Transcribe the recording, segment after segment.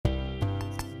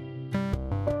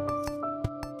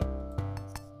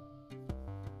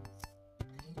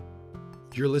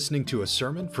You're listening to a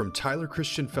sermon from Tyler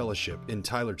Christian Fellowship in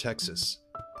Tyler, Texas.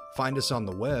 Find us on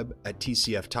the web at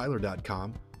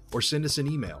tcftyler.com or send us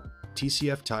an email,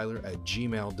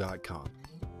 tcftyler@gmail.com.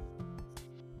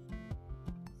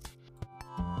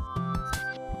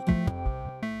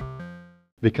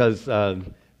 Because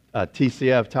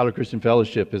TCF, Tyler Christian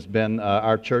Fellowship, has been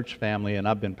our church family, and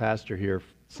I've been pastor here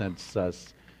since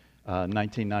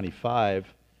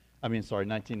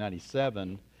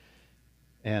 1997.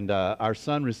 And our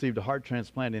son received a heart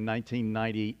transplant in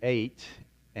 1998,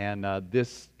 and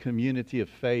this community of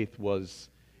faith was,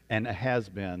 and has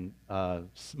been,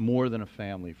 more than a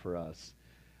family for us.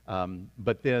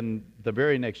 But then the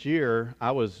very next year,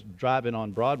 I was driving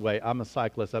on Broadway. I'm a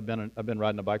cyclist. I've been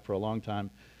riding a bike for a long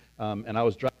time, and I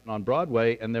was driving on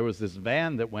Broadway, and there was this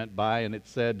van that went by, and it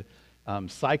said,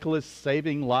 "Cyclists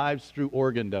saving lives through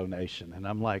organ donation." And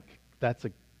I'm like, that's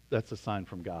a sign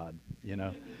from God, you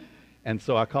know. And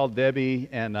so I called Debbie,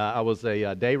 and I was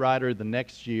a day rider the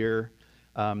next year,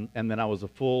 and then I was a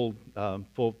full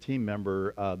team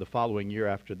member the following year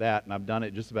after that, and I've done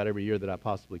it just about every year that I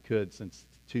possibly could since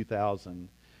 2000.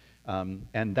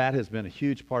 And that has been a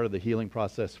huge part of the healing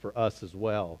process for us as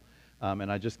well.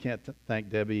 And I just can't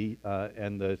thank Debbie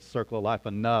and the Circle of Life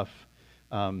enough,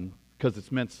 because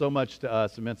it's meant so much to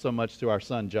us. It meant so much to our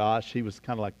son Josh. He was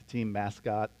kind of like the team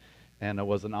mascot, and I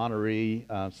was an honoree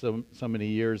so many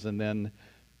years. And then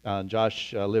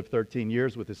Josh lived 13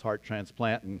 years with his heart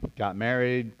transplant and got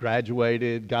married,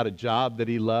 graduated, got a job that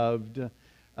he loved,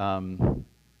 and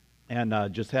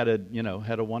just had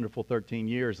a wonderful 13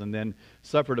 years, and then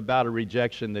suffered a bout of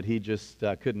rejection that he just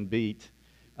couldn't beat,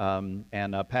 and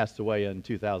passed away in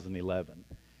 2011.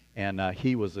 And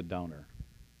he was a donor.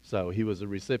 So he was a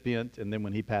recipient, and then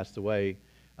when he passed away,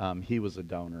 he was a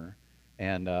donor.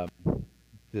 And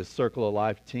the Circle of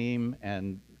Life team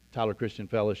and Tyler Christian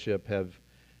Fellowship have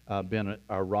been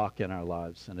a rock in our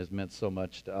lives and has meant so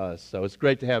much to us. So it's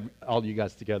great to have all you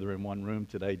guys together in one room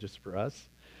today just for us.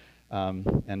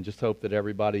 And just hope that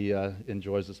everybody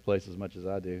enjoys this place as much as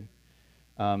I do.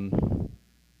 I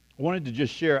wanted to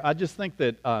just share, I just think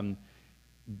that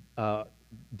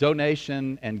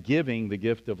donation and giving the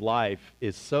gift of life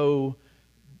is so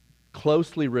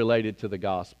closely related to the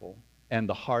gospel and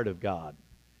the heart of God.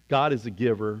 God is a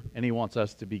giver, and He wants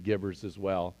us to be givers as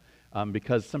well.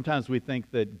 Because sometimes we think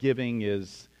that giving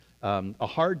is a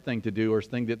hard thing to do or a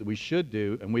thing that we should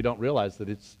do, and we don't realize that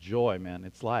it's joy, man.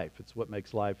 It's life. It's what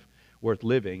makes life worth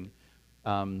living.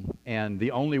 And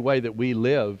the only way that we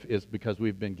live is because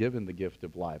we've been given the gift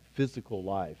of life, physical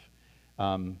life.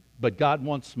 But God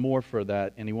wants more for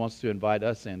that, and He wants to invite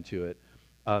us into it.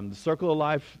 The Circle of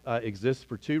Life exists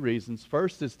for two reasons.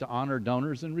 First is to honor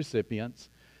donors and recipients.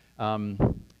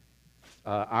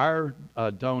 Our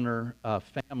donor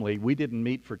family, we didn't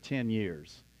meet for 10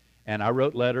 years. And I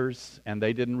wrote letters, and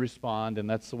they didn't respond, and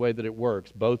that's the way that it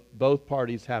works. Both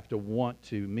parties have to want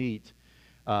to meet.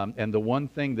 And the one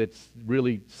thing that's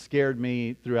really scared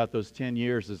me throughout those 10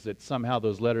 years is that somehow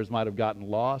those letters might have gotten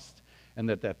lost, and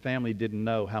that family didn't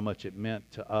know how much it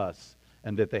meant to us,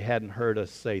 and that they hadn't heard us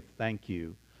say thank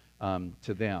you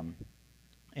to them.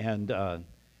 And,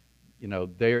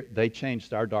 they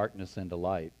changed our darkness into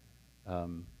light.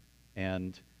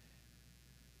 And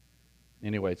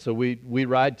anyway, so we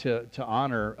ride to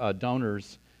honor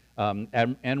donors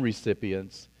and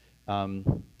recipients,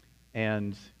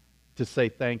 and to say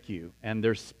thank you. And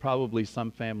there's probably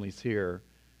some families here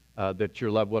that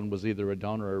your loved one was either a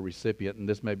donor or a recipient, and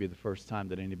this may be the first time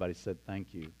that anybody said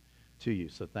thank you to you,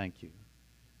 so thank you.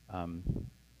 And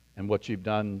what you've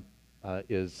done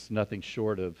is nothing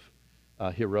short of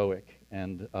heroic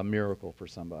and a miracle for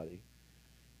somebody.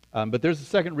 But there's a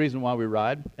second reason why we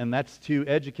ride, and that's to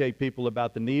educate people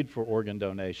about the need for organ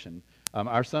donation.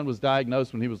 Our son was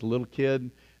diagnosed when he was a little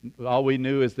kid. All we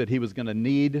knew is that he was going to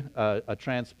need a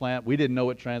transplant. We didn't know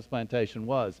what transplantation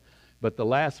was. But the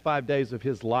last 5 days of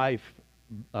his life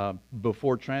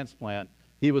before transplant,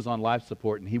 he was on life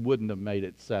support, and he wouldn't have made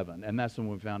it 7. And that's when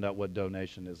we found out what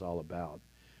donation is all about.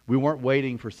 We weren't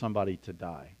waiting for somebody to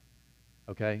die,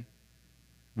 okay?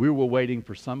 We were waiting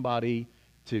for somebody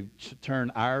to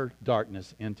turn our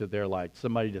darkness into their light,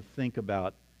 somebody to think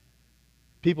about.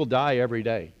 People die every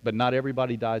day, but not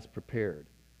everybody dies prepared.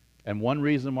 And one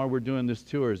reason why we're doing this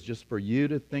tour is just for you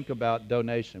to think about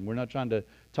donation. We're not trying to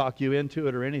talk you into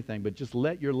it or anything, but just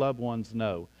let your loved ones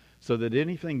know so that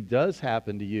anything does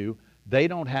happen to you, they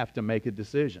don't have to make a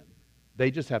decision. They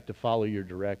just have to follow your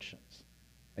directions.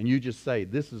 And you just say,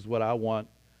 this is what I want.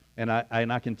 And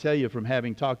I can tell you from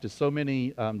having talked to so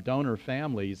many donor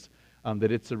families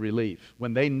that it's a relief.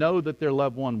 When they know that their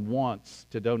loved one wants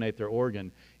to donate their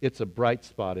organ, it's a bright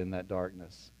spot in that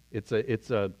darkness.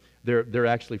 They're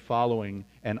actually following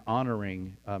and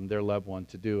honoring their loved one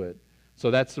to do it.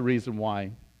 So that's the reason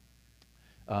why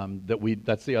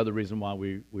that's the other reason why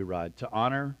we ride, to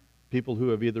honor people who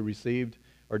have either received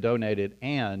or donated,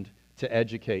 and to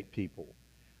educate people.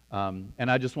 And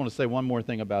I just want to say one more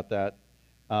thing about that.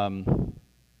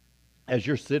 As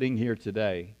you're sitting here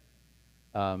today,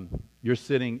 you're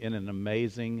sitting in an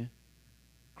amazing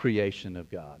creation of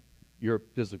God, your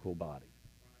physical body.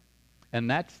 And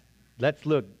that's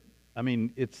look, I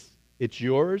mean, it's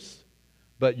yours,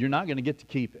 but you're not going to get to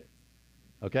keep it,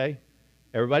 okay?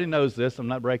 Everybody knows this. I'm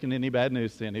not breaking any bad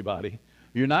news to anybody.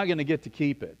 You're not going to get to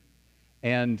keep it.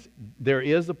 And there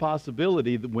is a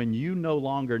possibility that when you no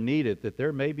longer need it, that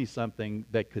there may be something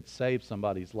that could save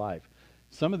somebody's life.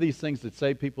 Some of these things that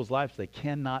save people's lives, they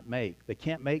cannot make. They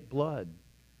can't make blood.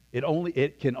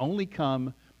 It can only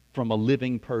come from a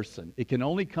living person. It can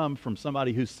only come from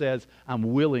somebody who says,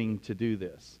 I'm willing to do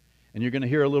this. And you're going to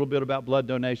hear a little bit about blood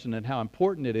donation and how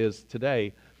important it is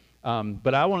today.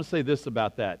 But I want to say this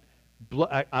about that.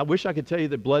 I wish I could tell you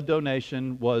that blood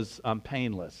donation was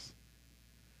painless.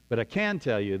 But I can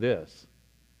tell you this.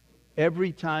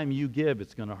 Every time you give,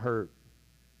 it's going to hurt.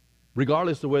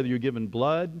 Regardless of whether you're giving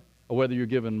blood, or whether you're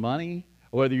giving money,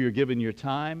 or whether you're giving your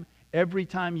time, every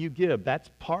time you give, that's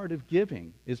part of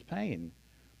giving, is pain.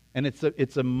 And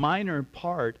it's a minor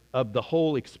part of the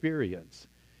whole experience.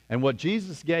 And what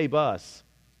Jesus gave us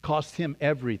cost him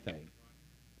everything.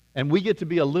 And we get to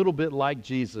be a little bit like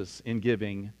Jesus in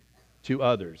giving to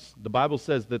others. The Bible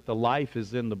says that the life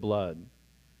is in the blood.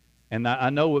 And I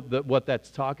know what that's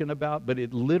talking about, but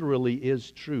it literally is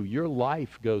true. Your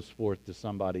life goes forth to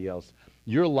somebody else.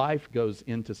 Your life goes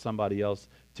into somebody else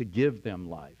to give them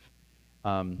life.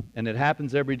 And it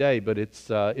happens every day, but it's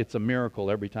a miracle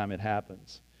every time it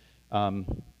happens.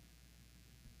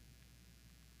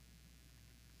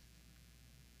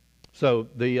 So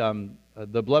the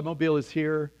Bloodmobile is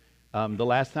here. The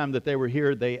last time that they were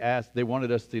here, they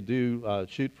wanted us to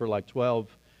shoot for like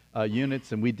 12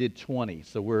 units, and we did 20.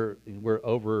 So we're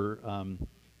over,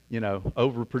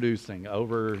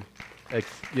 overproducing,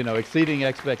 exceeding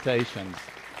expectations.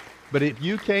 But if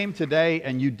you came today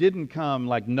and you didn't come,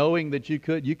 like knowing that you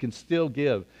can still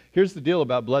give. Here's the deal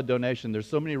about blood donation. There's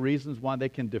so many reasons why they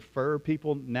can defer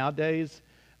people nowadays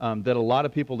that a lot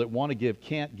of people that want to give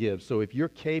can't give. So if you're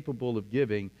capable of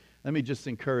giving, let me just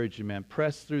encourage you, man,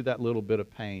 press through that little bit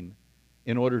of pain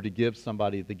in order to give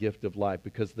somebody the gift of life,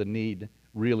 because the need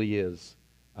really is,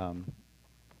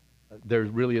 there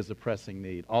really is a pressing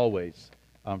need, always,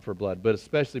 for blood, but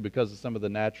especially because of some of the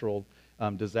natural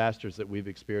disasters that we've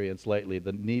experienced lately.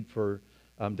 The need for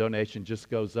donation just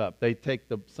goes up. They take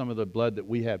some of the blood that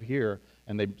we have here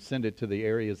and they send it to the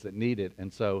areas that need it.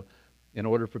 And so in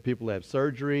order for people to have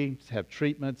surgery, to have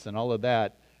treatments and all of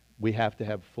that, we have to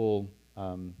have full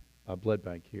blood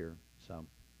bank here. So,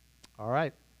 all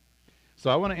right. So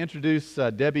I want to introduce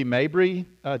Debbie Mabry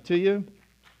to you.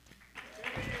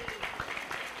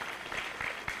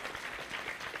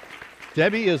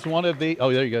 Debbie is one of the,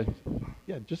 oh, there you go.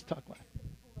 Yeah, just talk loud.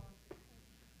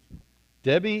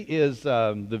 Debbie is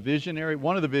the visionary,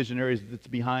 one of the visionaries that's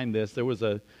behind this. There was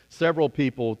several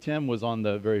people. Tim was on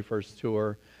the very first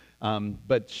tour.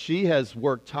 But she has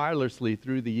worked tirelessly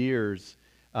through the years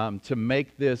to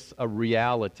make this a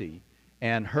reality.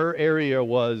 And her area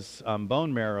was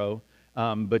bone marrow,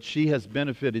 but she has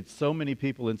benefited so many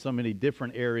people in so many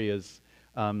different areas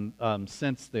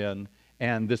since then.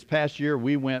 And this past year,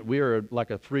 we are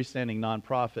like a freestanding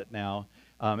nonprofit now,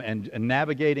 and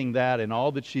navigating that and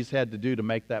all that she's had to do to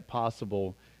make that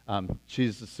possible,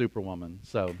 she's a superwoman.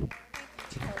 So,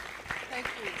 thank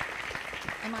you.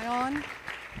 Am I on?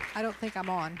 I don't think I'm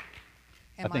on.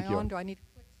 Am I on? Do I need to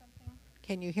click something?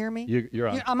 Can you hear me? You're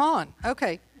on. I'm on.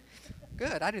 Okay.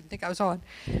 Good. I didn't think I was on.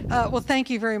 Well, thank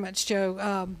you very much,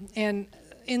 Joe. And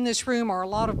in this room are a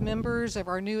lot of members of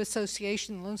our new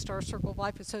association, Lone Star Circle of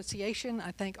Life Association.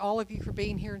 I thank all of you for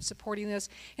being here and supporting this.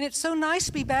 And it's so nice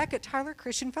to be back at Tyler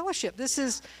Christian Fellowship. This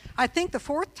is, I think, the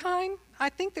fourth time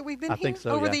that we've been here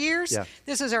over the years. Yeah.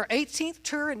 This is our 18th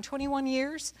tour in 21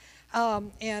 years.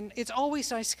 And it's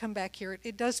always nice to come back here.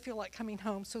 It does feel like coming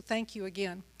home, so thank you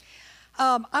again.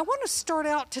 I want to start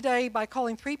out today by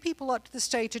calling three people up to the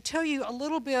stage to tell you a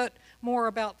little bit more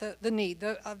about the need.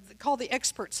 Call the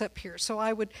experts up here. So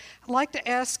I would like to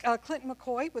ask Clinton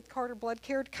McCoy with Carter Blood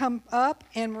Care to come up,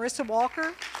 and Marissa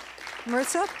Walker.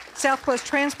 Marissa, Southwest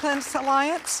Transplants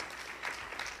Alliance.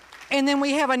 And then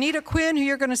we have Anita Quinn, who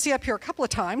you're going to see up here a couple of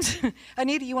times.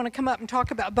 Anita, you want to come up and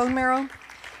talk about bone marrow?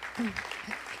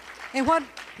 And what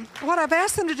I've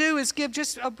asked them to do is give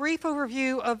just a brief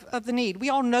overview of the need. We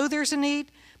all know there's a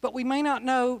need, but we may not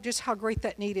know just how great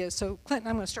that need is. So Clinton,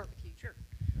 I'm going to start with you. Sure.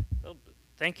 Well,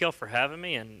 thank y'all for having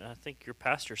me, and I think your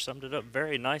pastor summed it up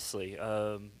very nicely.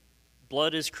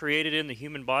 Blood is created in the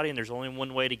human body, and there's only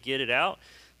one way to get it out.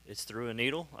 It's through a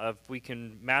needle. If we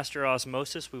can master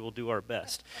osmosis, we will do our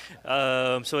best.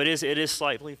 So it is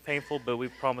slightly painful, but we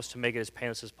promise to make it as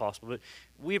painless as possible. But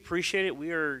we appreciate it.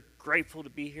 We are grateful to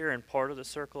be here and part of the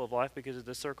Circle of Life, because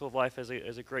the Circle of Life has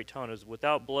a great tone.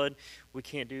 Without blood, we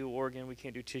can't do organ, we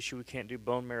can't do tissue, we can't do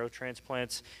bone marrow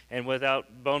transplants, and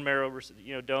without bone marrow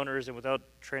donors and without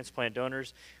transplant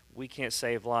donors, we can't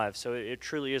save lives. So it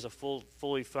truly is a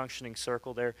fully functioning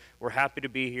circle there. We're happy to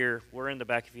be here. We're in the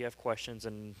back if you have questions,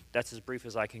 and that's as brief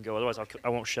as I can go. Otherwise, I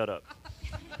won't shut up.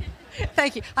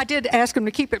 Thank you. I did ask him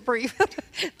to keep it brief.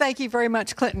 Thank you very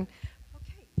much, Clinton.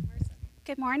 Okay, Marissa.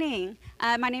 Good morning.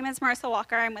 My name is Marissa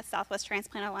Walker. I'm with Southwest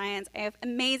Transplant Alliance. I have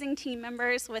amazing team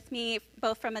members with me,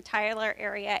 both from the Tyler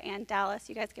area and Dallas.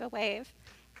 You guys give a wave.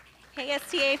 Hey,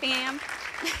 STA fam.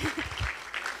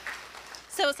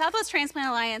 So Southwest Transplant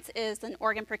Alliance is an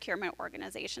organ procurement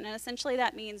organization, and essentially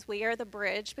that means we are the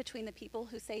bridge between the people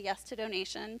who say yes to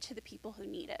donation to the people who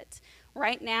need it.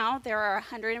 Right now, there are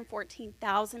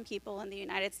 114,000 people in the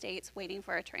United States waiting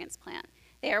for a transplant.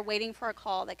 They are waiting for a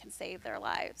call that can save their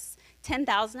lives.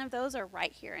 10,000 of those are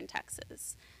right here in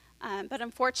Texas. But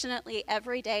unfortunately,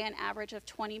 every day an average of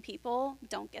 20 people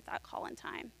don't get that call in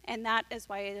time. And that is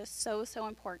why it is so, so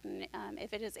important.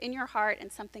 If it is in your heart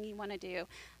and something you want to do,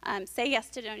 say yes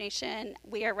to donation.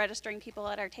 We are registering people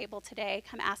at our table today.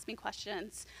 Come ask me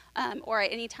questions. Or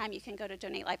at any time, you can go to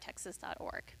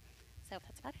donatelifetexas.org. So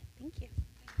that's about it. Thank you.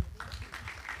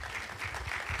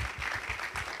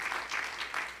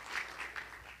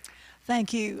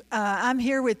 Thank you. I'm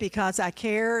here with Because I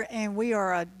Care, and we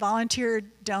are a volunteer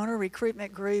donor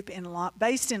recruitment group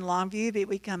based in Longview, but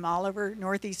we come all over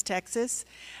Northeast Texas,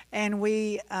 and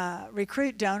we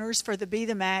recruit donors for the Be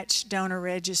the Match donor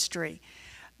registry.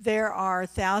 There are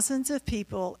thousands of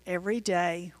people every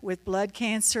day with blood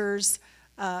cancers,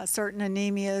 certain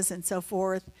anemias, and so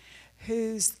forth,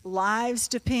 whose lives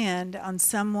depend on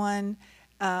someone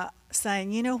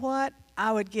saying, you know what?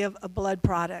 I would give a blood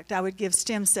product. I would give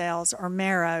stem cells or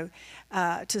marrow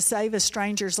to save a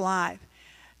stranger's life.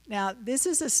 Now, this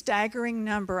is a staggering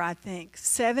number, I think.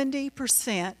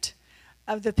 70%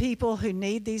 of the people who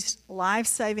need these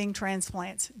life-saving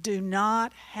transplants do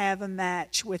not have a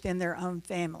match within their own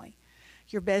family.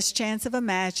 Your best chance of a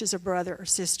match is a brother or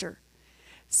sister.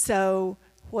 So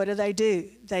what do?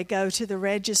 They go to the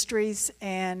registries,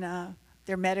 and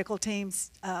their medical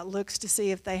teams looks to see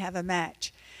if they have a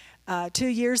match. 2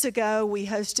 years ago, we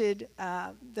hosted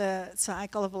the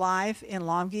Cycle of Life in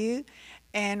Longview,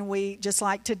 and we, just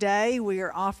like today, we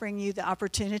are offering you the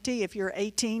opportunity. If you're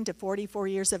 18 to 44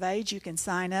 years of age, you can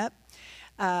sign up.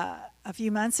 A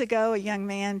few months ago, a young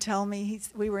man told me,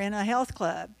 we were in a health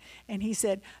club, and he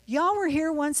said, y'all were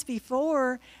here once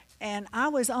before, and I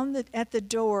was at the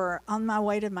door on my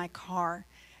way to my car,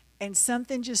 and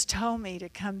something just told me to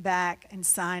come back and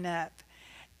sign up.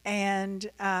 And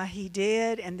he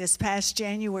did, and this past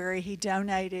January he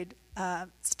donated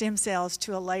stem cells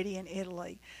to a lady in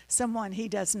Italy, someone he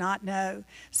does not know.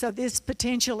 So this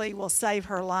potentially will save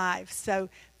her life. So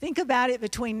think about it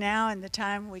between now and the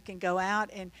time we can go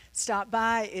out and stop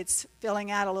by. It's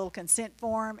filling out a little consent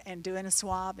form and doing a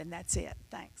swab, and that's it.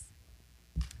 Thanks.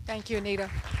 Thank you, Anita.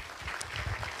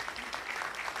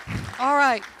 All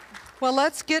right. Well,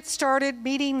 let's get started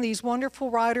meeting these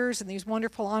wonderful riders and these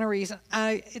wonderful honorees.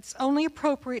 It's only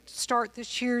appropriate to start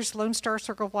this year's Lone Star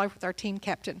Circle of Life with our team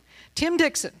captain, Tim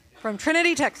Dixon from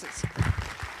Trinity, Texas.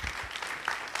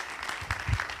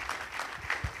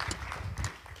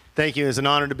 Thank you. It's an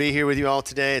honor to be here with you all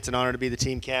today. It's an honor to be the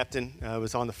team captain. I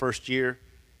was on the first year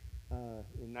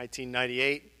in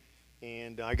 1998,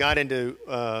 and I got into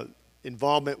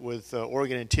involvement with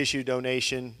organ and tissue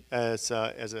donation as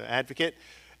an advocate.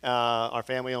 Our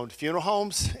family owned funeral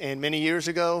homes, and many years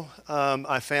ago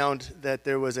I found that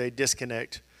there was a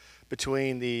disconnect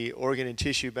between the organ and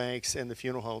tissue banks and the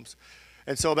funeral homes.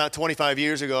 And so about 25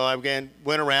 years ago I went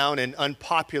around and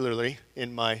unpopularly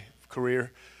in my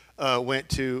career went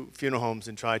to funeral homes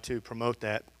and tried to promote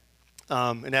that.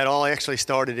 And that all actually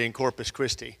started in Corpus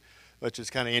Christi, which is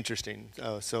kind of interesting.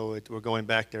 We're going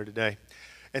back there today.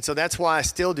 And so that's why I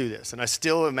still do this, and I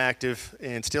still am active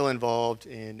and still involved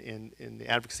in the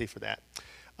advocacy for that.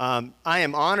 I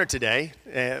am honored today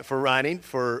for riding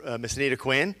for Miss Anita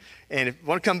Quinn, and if you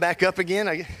want to come back up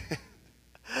again,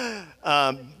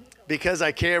 Because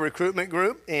I Care recruitment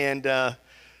group, and I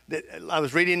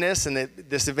was reading this, and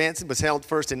this event was held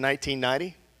first in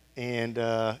 1990, and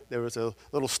there was a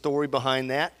little story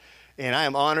behind that. And I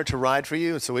am honored to ride for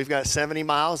you. So we've got 70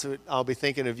 miles. I'll be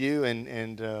thinking of you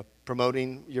and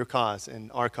promoting your cause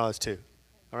and our cause too.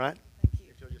 All right? Thank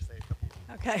you. If you'll just say a couple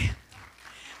words. Okay.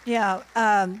 Yeah,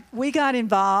 we got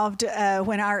involved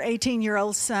when our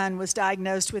 18-year-old son was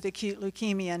diagnosed with acute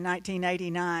leukemia in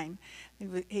 1989.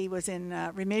 He was in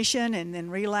remission and then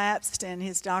relapsed, and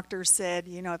his doctor said,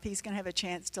 you know, if he's going to have a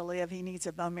chance to live, he needs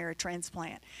a bone marrow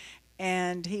transplant.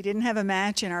 And he didn't have a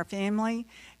match in our family,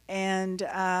 and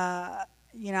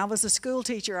you know, I was a school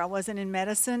teacher. I wasn't in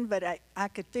medicine, but I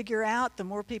could figure out the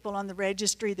more people on the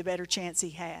registry, the better chance he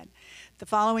had. The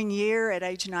following year, at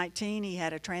age 19, he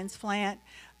had a transplant.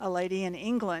 A lady in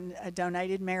England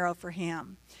donated marrow for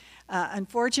him.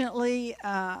 Unfortunately,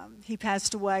 he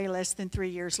passed away less than 3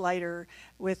 years later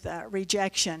with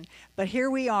rejection. But here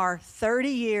we are, 30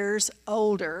 years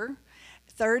older,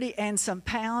 30 and some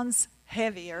pounds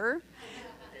heavier,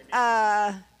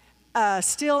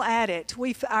 still at it.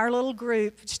 Our little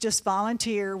group, it's just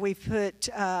volunteer. We've put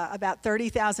about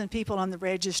 30,000 people on the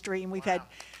registry, and we've had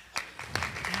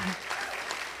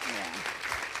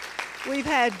we've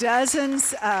had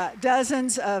dozens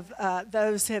of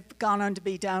those have gone on to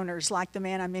be donors, like the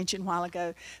man I mentioned a while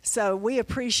ago. So we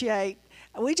appreciate.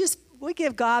 We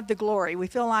give God the glory. We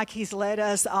feel like He's led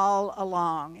us all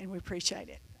along, and we appreciate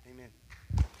it. Amen.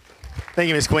 Thank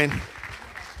you, Ms. Quinn.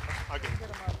 Get him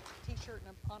a T-shirt and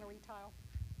an honorary tile.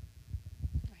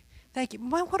 Thank you.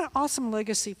 Well, what an awesome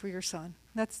legacy for your son.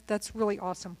 That's really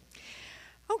awesome.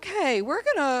 Okay, we're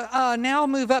going to now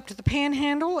move up to the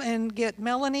Panhandle and get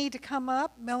Melanie to come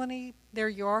up. Melanie, there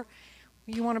you are.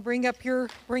 You want to bring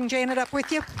Janet up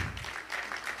with you?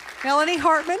 Melanie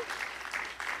Hartman.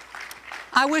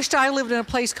 I wished I lived in a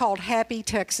place called Happy,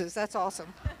 Texas. That's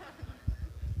awesome.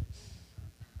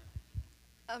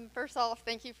 First off,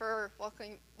 thank you for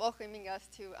welcoming us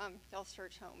to y'all's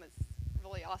church home. It's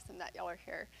really awesome that y'all are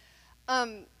here.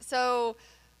 So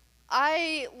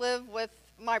I live with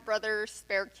my brother's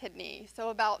spare kidney. So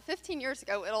about 15 years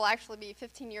ago, it'll actually be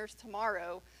 15 years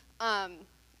tomorrow,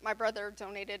 my brother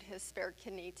donated his spare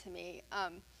kidney to me.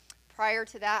 Prior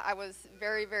to that, I was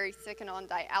very, very sick and on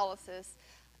dialysis.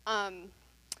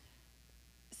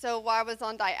 So while I was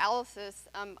on dialysis,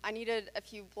 I needed a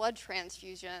few blood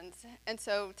transfusions. And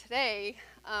so today,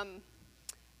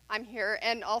 I'm here,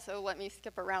 and also let me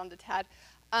skip around a tad.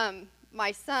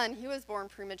 My son, he was born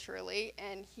prematurely,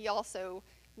 and he also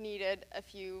needed a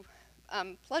few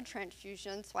blood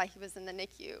transfusions while he was in the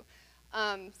NICU.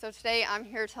 So today I'm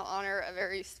here to honor a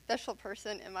very special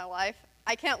person in my life.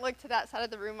 I can't look to that side of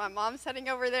the room. My mom's sitting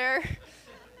over there,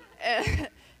 and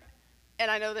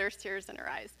I know there's tears in her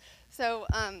eyes. So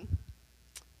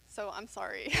I'm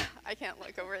sorry, I can't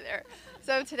look over there.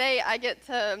 So today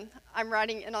I'm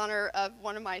writing in honor of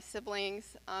one of my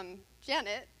siblings,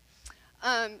 Janet.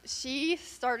 She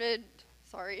started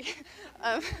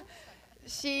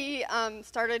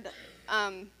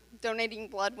donating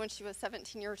blood when she was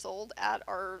 17 years old at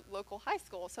our local high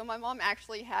school. So my mom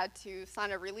actually had to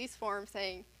sign a release form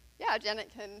saying, yeah,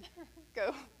 Janet can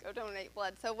go donate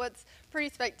blood. So what's pretty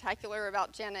spectacular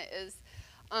about Janet is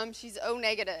she's O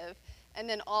negative, and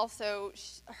then also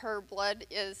her blood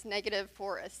is negative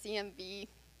for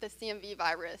the CMV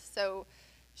virus. So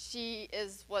she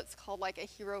is what's called like a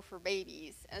hero for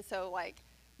babies. And so like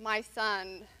my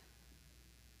son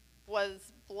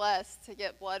was blessed to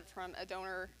get blood from a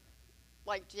donor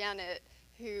like Janet,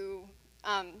 who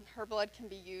her blood can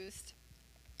be used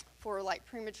for like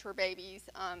premature babies,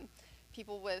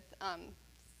 people with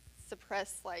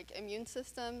suppressed like immune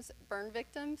systems, burn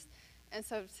victims. And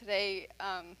so today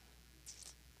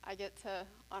I get to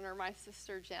honor my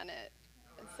sister Janet.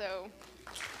 And so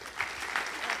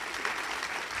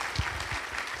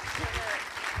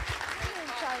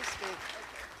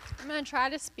I'm going to try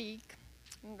to speak.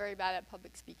 I'm very bad at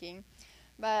public speaking.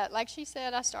 But like she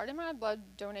said, I started my blood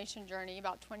donation journey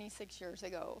about 26 years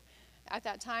ago. At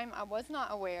that time, I was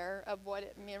not aware of what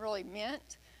it really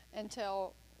meant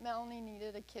until Melanie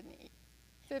needed a kidney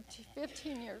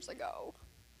 15 years ago.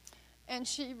 And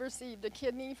she received a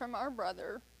kidney from our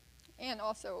brother and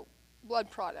also blood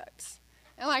products.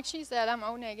 And like she said, I'm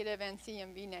O negative and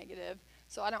CMV negative,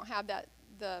 so I don't have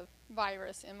the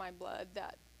virus in my blood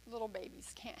that little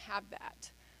babies can't have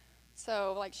that.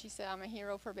 So like she said, I'm a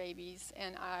hero for babies,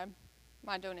 and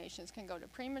my donations can go to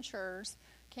prematures,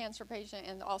 cancer patients,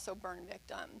 and also burn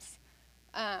victims.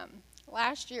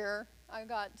 Last year, I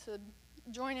got to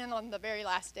join in on the very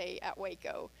last day at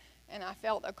Waco, and I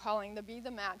felt a calling to be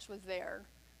the match was there,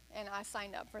 and I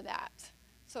signed up for that.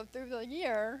 So through the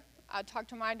year, I talked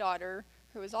to my daughter,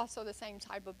 who is also the same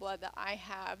type of blood that I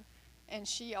have, and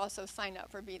she also signed up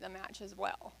for Be the Match as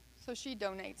well. so she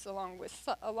donates along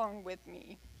with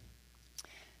me.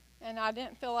 And I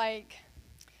didn't feel like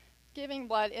giving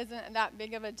blood isn't that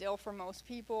big of a deal for most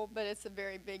people, but it's a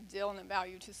very big deal and a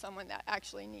value to someone that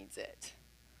actually needs it.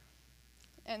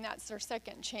 And that's their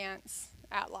second chance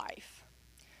at life.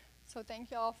 So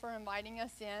thank you all for inviting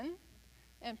us in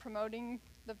and promoting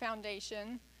the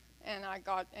foundation, and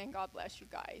God bless you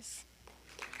guys.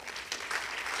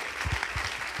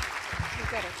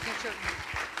 We've got a t-shirt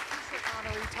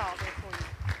honoree towel there for you.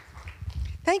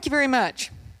 Thank you very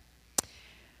much.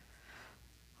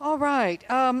 All right.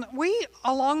 We,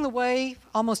 along the way,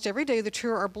 almost every day of the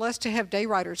tour, are blessed to have day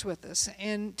riders with us.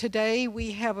 And today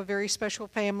we have a very special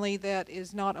family that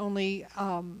is not only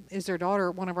is their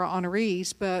daughter one of our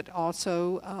honorees, but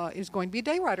also is going to be a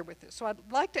day rider with us. So I'd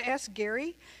like to ask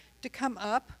Gary to come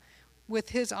up with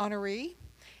his honoree.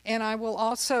 And I will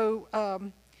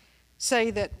also say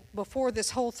that before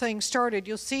this whole thing started,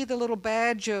 you'll see the little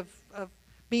badge of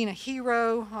being a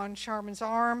hero on Charmin's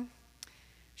arm.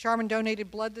 Charmin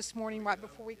donated blood this morning right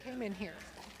before we came in here.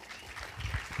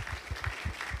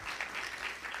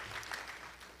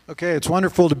 Okay, it's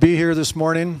wonderful to be here this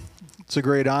morning. It's a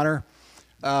great honor.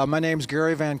 My name's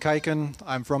Gary Van Kyken.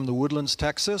 I'm from the Woodlands,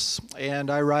 Texas,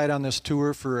 and I ride on this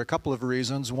tour for a couple of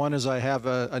reasons. One is I have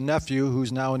a nephew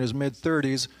who's now in his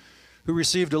mid-30s who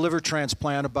received a liver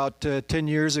transplant about 10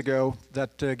 years ago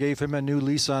that gave him a new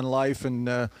lease on life and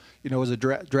was a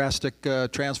drastic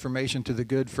transformation to the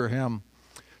good for him.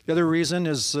 The other reason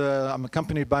is I'm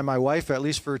accompanied by my wife, at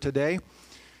least for today.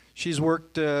 She's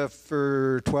worked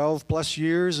for 12 plus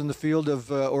years in the field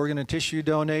of organ and tissue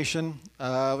donation,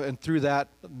 and through that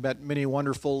met many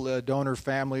wonderful donor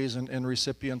families and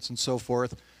recipients and so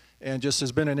forth, and just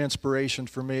has been an inspiration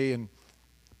for me, and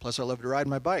plus I love to ride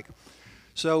my bike.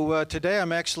 So today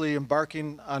I'm actually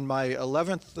embarking on my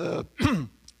 11th,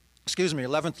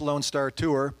 11th Lone Star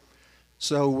Tour.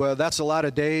 So that's a lot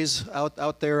of days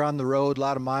out there on the road, a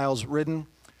lot of miles ridden.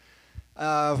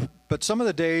 But some of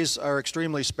the days are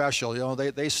extremely special. You know,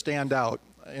 they stand out,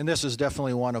 and this is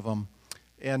definitely one of them.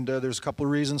 And there's a couple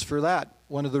of reasons for that.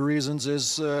 One of the reasons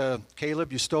is,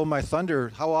 Caleb, you stole my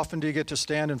thunder. How often do you get to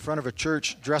stand in front of a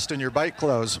church dressed in your bike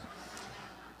clothes?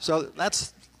 So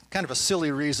that's kind of a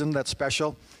silly reason that's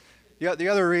special. The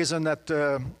other reason that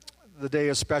the day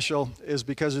is special is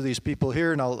because of these people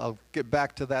here, and I'll get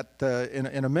back to that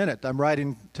in a minute. I'm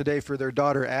riding today for their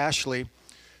daughter Ashley,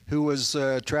 who was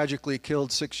tragically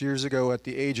killed 6 years ago at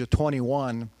the age of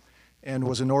 21 and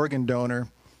was an organ donor.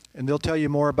 And they'll tell you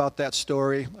more about that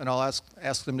story, and I'll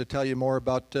ask them to tell you more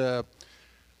about the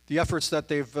efforts that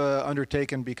they've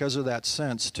undertaken because of that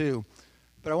sense too.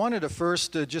 But I wanted to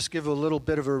first just give a little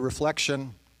bit of a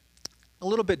reflection, a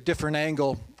little bit different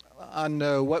angle on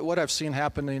what I've seen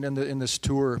happening in this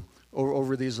tour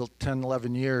over these 10,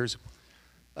 11 years.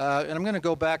 And I'm going to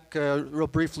go back real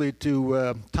briefly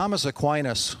to Thomas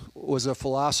Aquinas, was a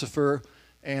philosopher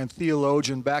and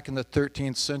theologian back in the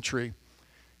 13th century.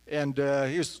 And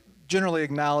he was generally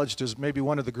acknowledged as maybe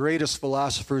one of the greatest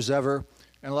philosophers ever,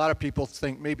 and a lot of people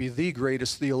think maybe the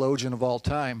greatest theologian of all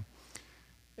time.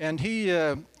 And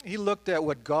he looked at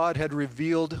what God had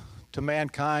revealed to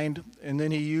mankind, and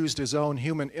then he used his own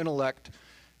human intellect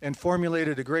and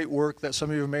formulated a great work that some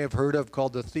of you may have heard of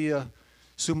called the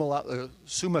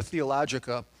Summa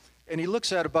Theologica. And he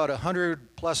looks at about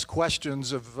 100 plus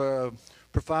questions of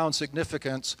profound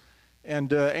significance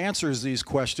and answers these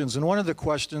questions. And one of the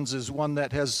questions is one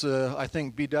that has, I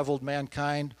think, bedeviled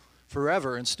mankind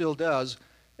forever and still does.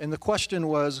 And the question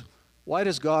was, why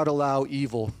does God allow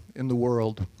evil in the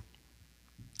world?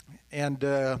 And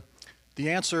the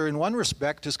answer in one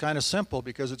respect is kind of simple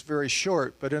because it's very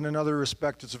short, but in another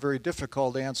respect it's a very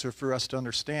difficult answer for us to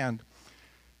understand.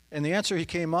 And the answer he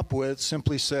came up with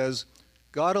simply says,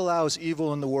 God allows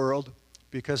evil in the world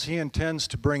because he intends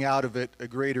to bring out of it a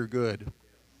greater good.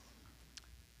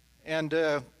 And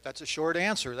that's a short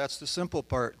answer, that's the simple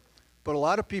part. But a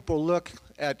lot of people look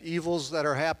at evils that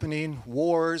are happening,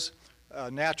 wars,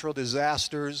 natural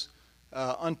disasters,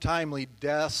 untimely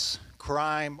deaths,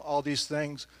 crime, all these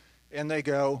things, and they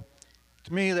go,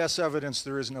 to me, that's evidence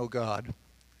there is no God.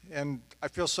 And I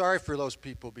feel sorry for those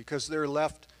people because they're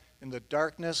left in the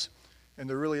darkness and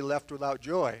they're really left without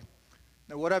joy.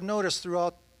 Now, what I've noticed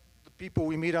throughout the people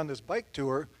we meet on this bike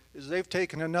tour is they've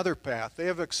taken another path. They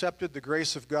have accepted the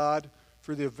grace of God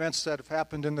for the events that have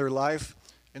happened in their life,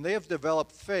 and they have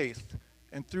developed faith.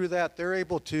 And through that, they're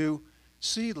able to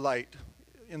see light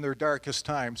in their darkest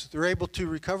times. They're able to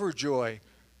recover joy,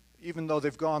 even though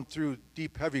they've gone through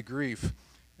deep, heavy grief.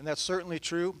 And that's certainly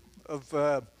true of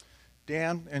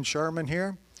Dan and Charmin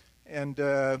here. And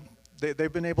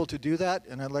they've been able to do that,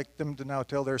 and I'd like them to now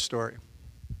tell their story.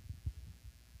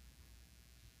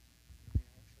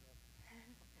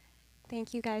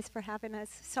 Thank you guys for having us.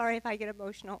 Sorry if I get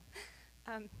emotional.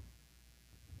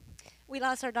 We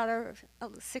lost our daughter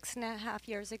 6.5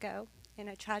 years ago in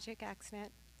a tragic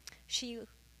accident. She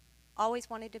always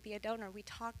wanted to be a donor. We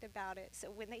talked about it.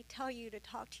 So when they tell you to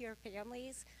talk to your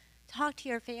families, talk to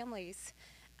your families.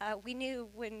 We knew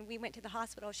when we went to the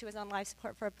hospital, she was on life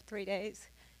support for 3 days.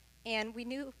 And we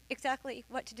knew exactly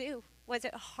what to do. Was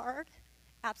it hard?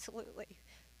 Absolutely.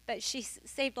 But she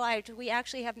saved lives. We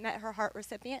actually have met her heart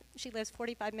recipient. She lives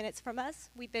 45 minutes from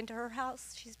us. We've been to her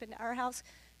house. She's been to our house.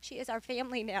 She is our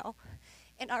family now.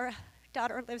 And our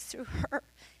daughter lives through her.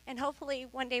 And hopefully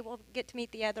one day we'll get to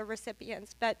meet the other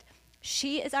recipients. But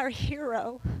she is our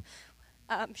hero.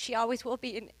 She always will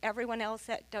be, and everyone else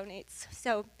that donates.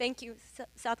 So thank you,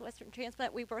 Southwestern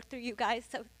Transplant. We work through you guys,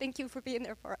 so thank you for being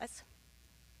there for us.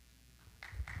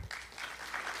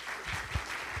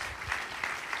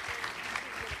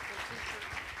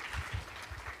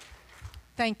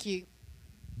 Thank you.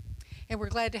 And we're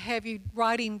glad to have you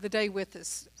riding the day with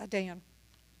us, Dan.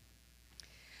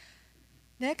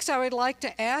 Next, I would like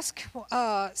to ask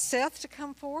Seth to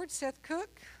come forward. Seth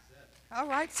Cook. All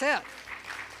right, Seth.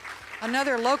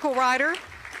 Another local rider.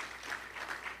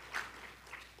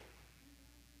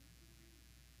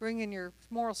 Bring in your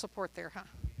moral support there, huh?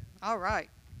 All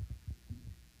right.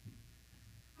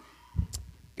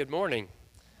 Good morning.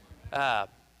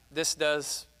 This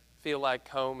does feel like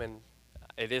home, and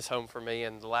it is home for me.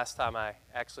 And the last time I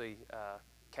actually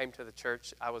came to the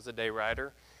church, I was a day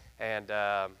rider, and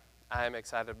I am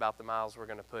excited about the miles we're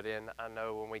going to put in. I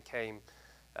know when we came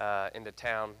into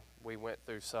town, we went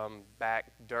through some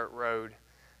back dirt road,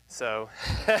 so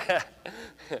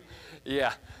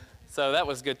yeah, so that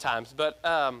was good times. But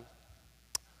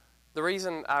the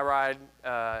reason I ride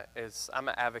is I'm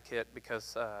an advocate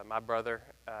because my brother,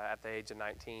 at the age of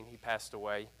 19, he passed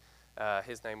away.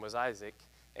 His name was Isaac,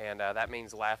 and that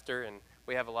means laughter, and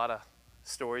we have a lot of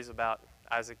stories about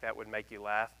Isaac that would make you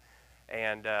laugh.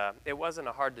 And it wasn't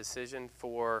a hard decision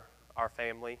for our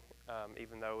family,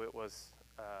 even though it was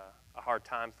a hard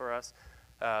time for us,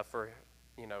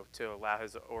 to allow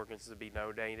his organs to be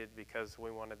donated because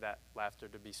we wanted that laughter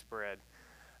to be spread.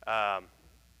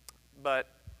 But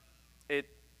it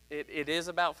is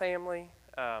about family,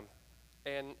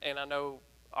 and I know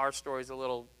our story's a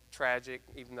little tragic,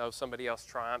 even though somebody else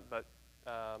triumphed. But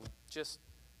just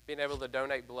being able to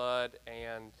donate blood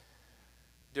and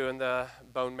doing the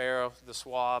bone marrow, the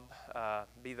swab,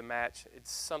 be the match,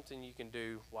 it's something you can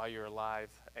do while you're alive,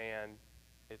 and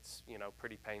it's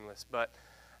pretty painless. But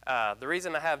the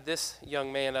reason I have this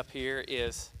young man up here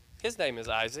is his name is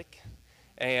Isaac,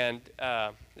 and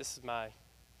this is my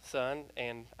son,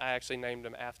 and I actually named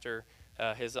him after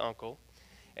his uncle.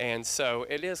 And so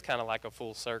it is kind of like a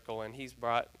full circle, and he's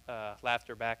brought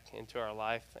laughter back into our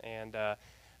life, and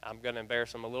I'm going to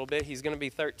embarrass him a little bit. He's going to be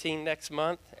 13 next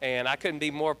month, and I couldn't be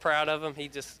more proud of him. He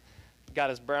just got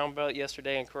his brown belt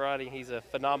yesterday in karate. He's a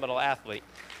phenomenal athlete.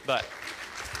 But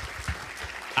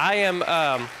I am,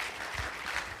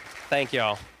 thank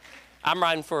y'all. I'm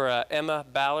riding for Emma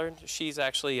Ballard. She's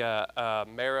actually a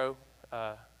marrow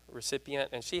recipient,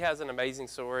 and she has an amazing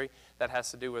story that has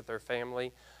to do with her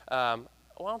family.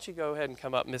 Why don't you go ahead and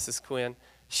come up, Mrs. Quinn?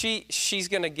 She's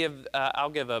going to give, I'll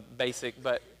give a basic,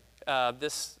 but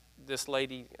this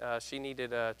lady, she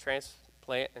needed a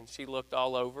transplant, and she looked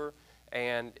all over,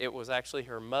 and it was actually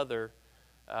her mother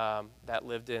that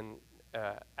lived in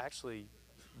actually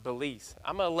Belize.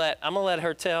 I'm gonna let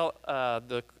her tell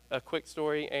a quick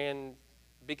story, and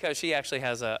because she actually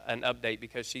has an update,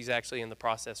 because she's actually in the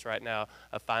process right now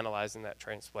of finalizing that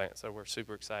transplant, so we're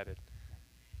super excited.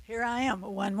 Here I am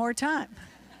one more time.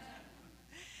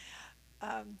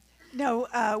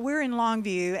 We're in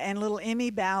Longview, and little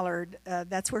Emmy Ballard,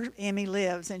 that's where Emmy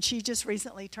lives, and she just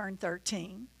recently turned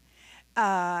 13.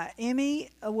 Emmy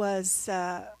was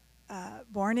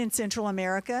born in Central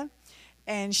America,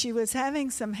 and she was having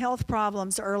some health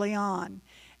problems early on,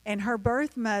 and her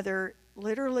birth mother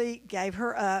literally gave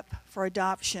her up for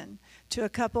adoption to a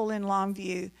couple in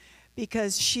Longview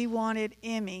because she wanted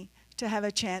Emmy to have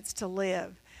a chance to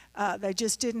live. They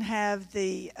just didn't have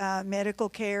the medical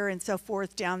care and so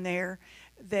forth down there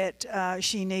that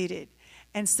she needed.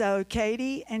 And so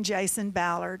Katie and Jason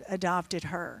Ballard adopted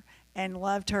her and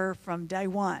loved her from day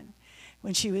one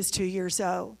when she was 2 years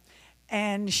old.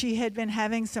 And she had been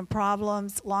having some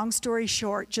problems. Long story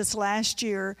short, just last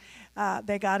year,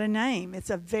 they got a name. It's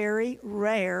a very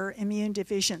rare immune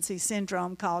deficiency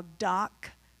syndrome called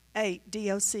DOCK8,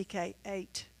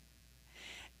 D-O-C-K-8.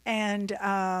 And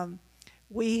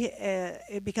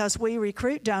because we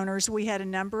recruit donors, we had a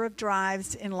number of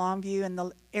drives in Longview and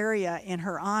the area in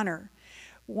her honor.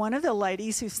 One of the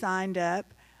ladies who signed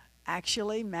up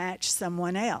actually match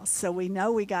someone else. So we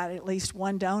know we got at least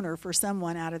one donor for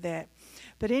someone out of that.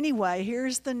 But anyway,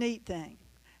 here's the neat thing.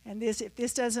 And this, if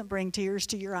this doesn't bring tears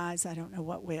to your eyes, I don't know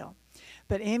what will.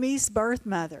 But Emmy's birth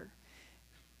mother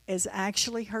is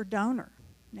actually her donor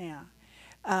now.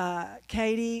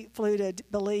 Katie flew to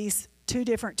Belize 2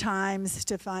 different times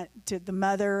to find the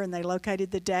mother, and they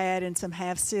located the dad and some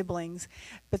half-siblings.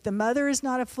 But the mother is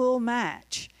not a full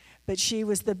match, but she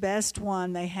was the best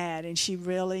one they had, and she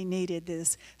really needed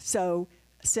this. So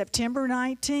September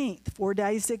 19th, 4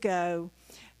 days ago,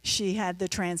 she had the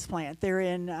transplant. They're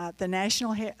in the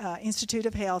National Institute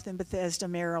of Health in Bethesda,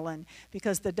 Maryland,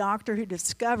 because the doctor who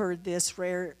discovered this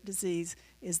rare disease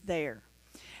is there.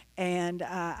 And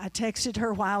I texted her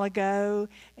a while ago,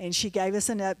 and she gave us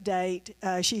an update.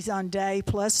 She's on day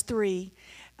 +3,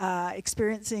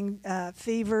 experiencing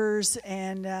fevers,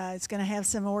 and is going to have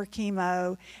some more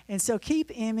chemo. And so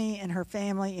keep Emmy and her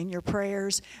family in your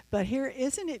prayers. But here,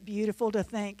 isn't it beautiful to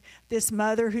think this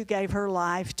mother who gave her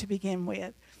life to begin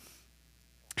with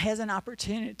has an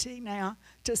opportunity now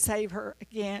to save her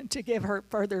again, to give her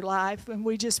further life. And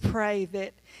we just pray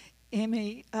that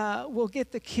Emmy will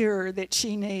get the cure that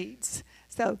she needs.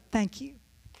 So thank you.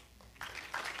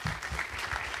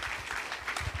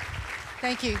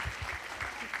 Thank you.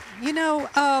 You know,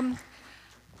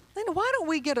 Linda, why don't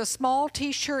we get a small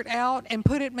T-shirt out and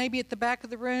put it maybe at the back of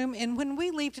the room? And when we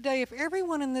leave today, if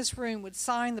everyone in this room would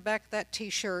sign the back of that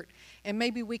T-shirt, and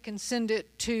maybe we can send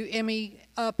it to Emmy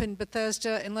up in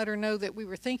Bethesda and let her know that we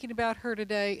were thinking about her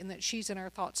today and that she's in our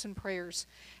thoughts and prayers.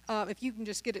 If you can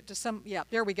just get it to some, yeah,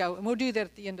 there we go. And we'll do that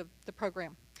at the end of the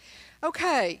program.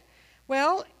 Okay,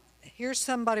 well, here's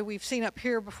somebody we've seen up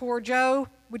here before. Joe,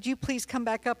 would you please come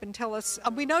back up and tell us,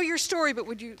 we know your story, but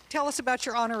would you tell us about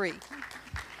your honoree?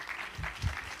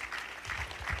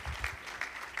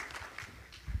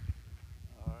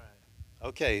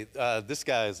 Okay, this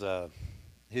guy's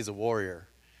he's a warrior.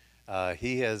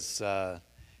 He's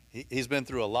been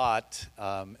through a lot,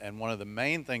 and one of the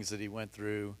main things that he went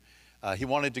through, he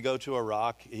wanted to go to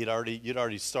Iraq. You'd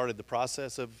already started the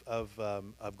process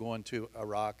of going to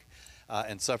Iraq,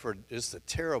 and suffered just a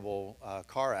terrible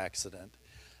car accident,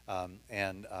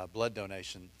 and blood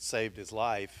donation saved his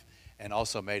life, and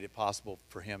also made it possible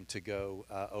for him to go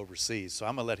overseas. So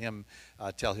I'm gonna let him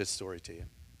tell his story to you.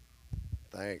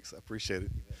 Thanks, I appreciate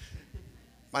it.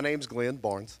 My name's Glenn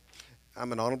Barnes.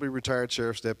 I'm an honorably retired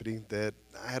sheriff's deputy that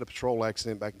I had a patrol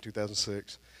accident back in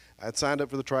 2006. I had signed up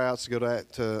for the tryouts to go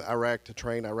to Iraq to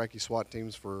train Iraqi SWAT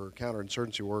teams for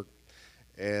counterinsurgency work.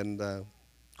 And of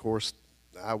course,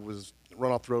 I was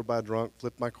run off the road by a drunk,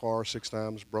 flipped my car 6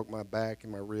 times, broke my back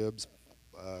and my ribs,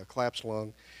 collapsed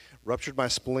lung, ruptured my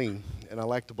spleen, and I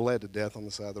like to bled to death on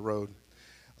the side of the road.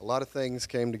 A lot of things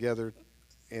came together,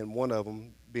 and one of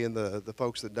them being the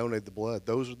folks that donated the blood.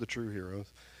 Those are the true heroes.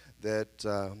 That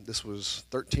this was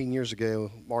 13 years ago,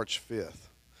 March 5th.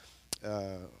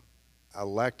 I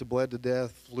lacked bled to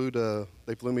death.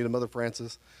 They flew me to Mother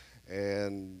Francis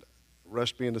and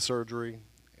rushed me into surgery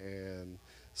and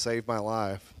saved my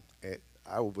life.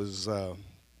 I was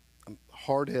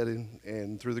hard-headed,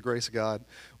 and through the grace of God,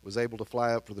 was able to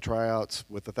fly up for the tryouts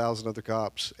with 1,000 other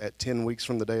cops at 10 weeks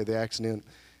from the day of the accident,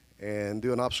 and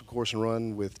do an obstacle course and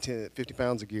run with 50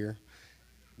 pounds of gear.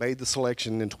 Made the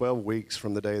selection in 12 weeks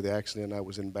from the day of the accident. I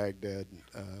was in Baghdad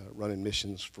running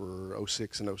missions for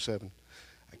 06 and 07.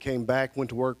 I came back, went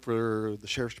to work for the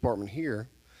Sheriff's Department here,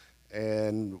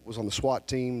 and was on the SWAT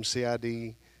team,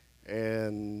 CID,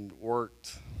 and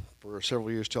worked for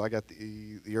several years till I got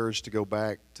the urge to go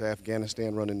back to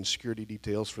Afghanistan running security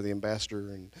details for the ambassador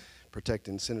and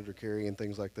protecting Senator Kerry and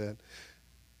things like that.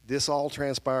 This all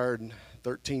transpired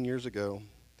 13 years ago,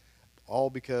 all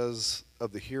because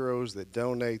of the heroes that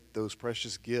donate those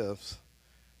precious gifts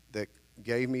that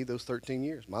gave me those 13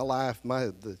 years. My life,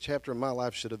 the chapter of my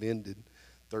life should have ended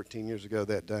 13 years ago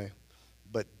that day,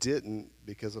 but didn't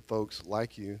because of folks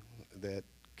like you that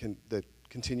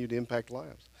continue to impact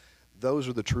lives. Those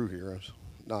are the true heroes,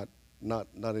 not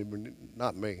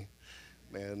me.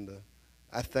 And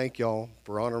I thank y'all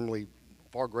for honoring me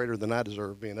far greater than I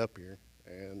deserve being up here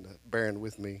and bearing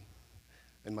with me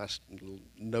in my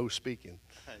no speaking.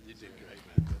 You did great,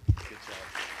 man. Good job.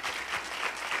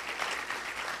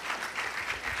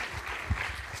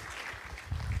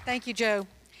 Thank you, Joe.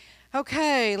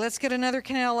 Okay, let's get another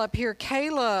Canal up here.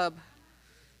 Caleb,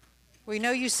 we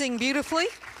know you sing beautifully.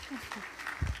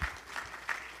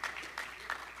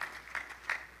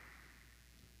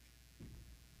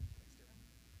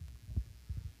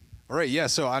 All right, yeah,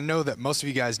 so I know that most of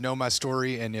you guys know my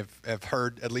story and have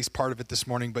heard at least part of it this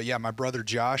morning, but yeah, my brother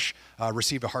Josh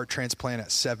received a heart transplant at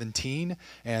 17,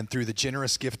 and through the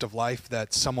generous gift of life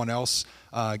that someone else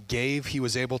gave, he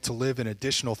was able to live an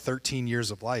additional 13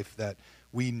 years of life that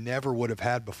we never would have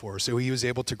had before. So he was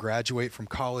able to graduate from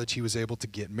college, he was able to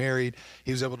get married,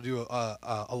 he was able to do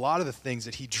a lot of the things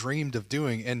that he dreamed of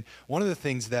doing, and one of the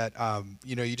things that,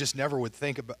 you just never would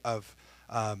think of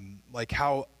like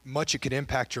how much it could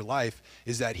impact your life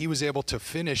is that he was able to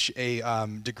finish a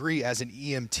degree as an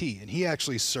EMT, and he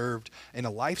actually served in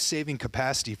a life-saving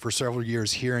capacity for several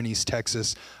years here in East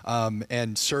Texas,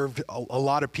 and served a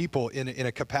lot of people in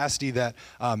a capacity that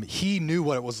he knew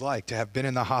what it was like to have been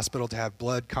in the hospital, to have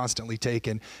blood constantly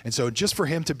taken. And so just for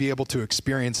him to be able to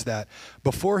experience that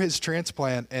before his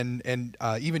transplant and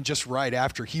even just right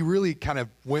after, he really kind of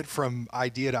went from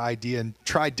idea to idea and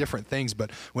tried different things. But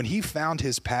when he found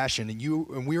his passion,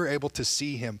 and we were able to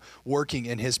see him working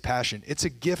in his passion, it's a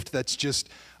gift that's just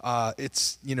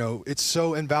it's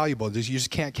so invaluable. You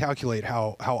just can't calculate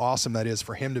how awesome that is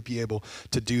for him to be able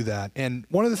to do that. And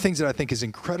one of the things that I think is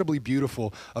incredibly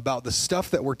beautiful about the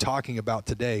stuff that we're talking about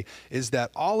today is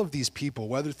that all of these people,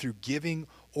 whether through giving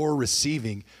or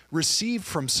received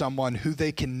from someone who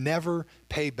they can never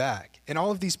pay back. And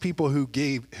all of these people who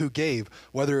gave,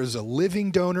 whether it was a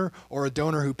living donor or a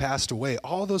donor who passed away,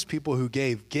 all those people who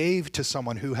gave to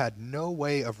someone who had no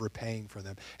way of repaying for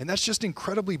them. And that's just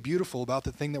incredibly beautiful about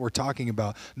the thing that we're talking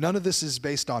about. None of this is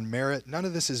based on merit. None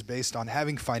of this is based on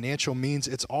having financial means.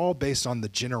 It's all based on the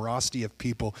generosity of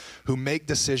people who make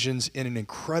decisions in an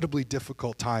incredibly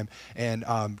difficult time and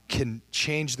can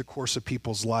change the course of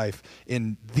people's life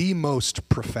in the most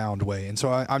profound way. And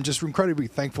so I'm just incredibly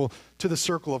thankful to the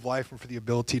Circle of Life and for the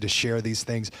ability to share these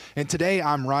things. And today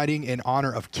I'm writing in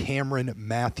honor of Cameron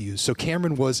Matthews. So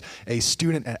Cameron was a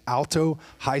student at Alto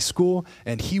High School,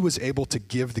 and he was able to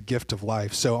give the gift of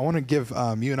life. So I want to give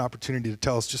you an opportunity to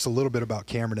tell us just a little bit about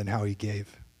Cameron and how he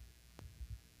gave.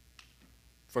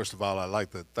 First of all, I'd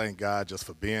like to thank God just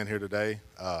for being here today.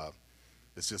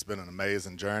 It's just been an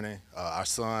amazing journey. Our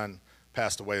son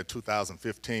passed away in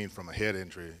 2015 from a head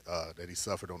injury that he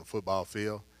suffered on the football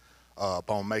field.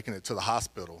 Upon making it to the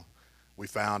hospital, we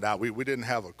found out, we didn't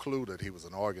have a clue that he was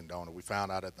an organ donor. We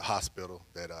found out at the hospital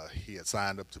that he had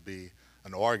signed up to be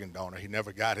an organ donor. He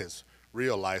never got his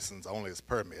real license, only his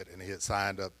permit, and he had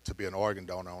signed up to be an organ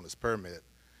donor on his permit.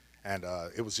 And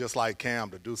it was just like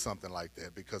Cam to do something like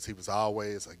that because he was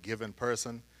always a giving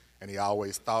person, and he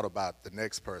always thought about the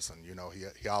next person. You know,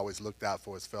 he always looked out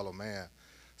for his fellow man.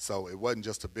 So it wasn't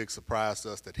just a big surprise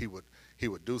to us that he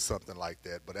would do something like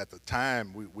that. But at the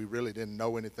time, we really didn't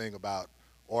know anything about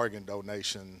organ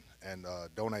donation and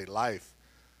donate life.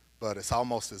 But it's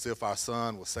almost as if our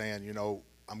son was saying, you know,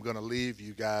 I'm going to leave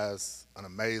you guys an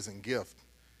amazing gift.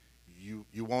 You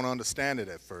won't understand it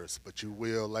at first, but you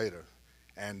will later.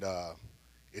 And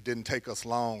it didn't take us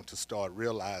long to start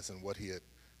realizing what he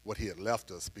had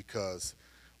left us, because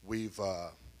we've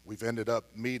ended up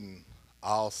meeting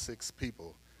all 6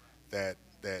 people that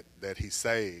he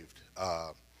saved.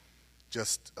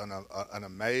 Just an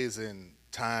amazing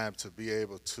time to be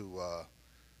able to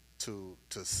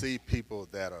see people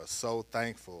that are so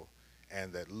thankful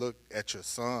and that look at your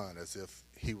son as if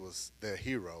he was their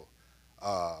hero.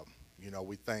 You know,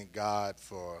 we thank God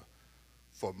for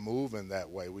moving that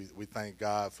way. We thank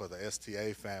God for the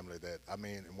STA family that, I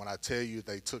mean, when I tell you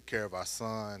they took care of our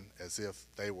son as if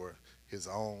they were his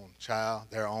own child,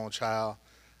 their own child,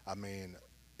 I mean,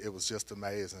 it was just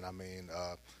amazing. I mean,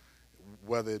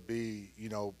 whether it be, you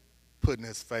know, putting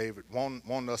his favorite,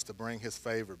 wanting us to bring his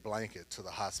favorite blanket to the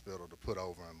hospital to put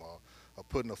over him, or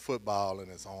putting a football in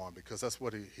his arm, because that's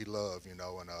what he loved, you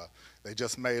know. And they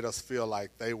just made us feel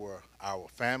like they were our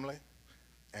family,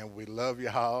 and we love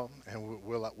y'all, and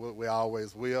we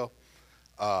always will.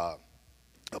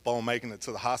 Upon making it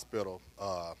to the hospital,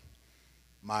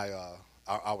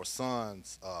 our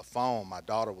son's phone, my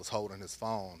daughter was holding his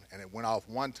phone, and it went off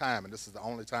one time, and this is the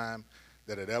only time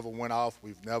that it ever went off.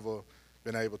 We've never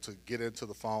been able to get into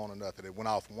the phone or nothing. It went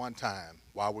off one time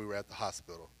while we were at the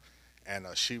hospital, and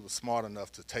she was smart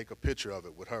enough to take a picture of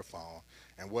it with her phone.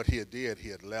 And what he had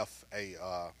left a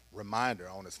reminder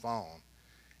on his phone,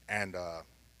 and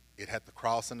it had the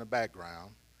cross in the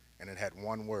background, and it had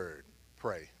one word: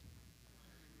 pray.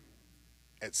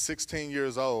 At 16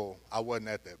 years old, I wasn't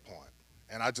at that point.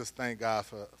 And I just thank God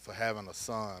for having a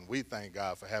son. We thank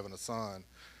God for having a son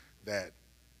that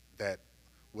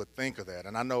would think of that.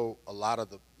 And I know a lot of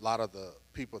the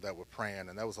people that were praying,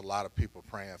 and there was a lot of people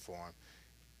praying for him.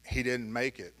 He didn't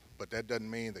make it, but that doesn't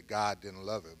mean that God didn't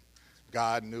love him.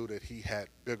 God knew that he had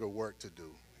bigger work to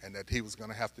do. and that he was going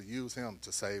to have to use him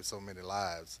to save so many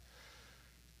lives,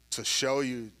 to show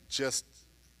you just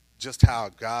how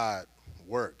God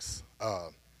works.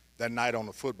 That night on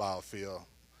the football field,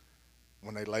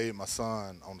 when they laid my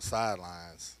son on the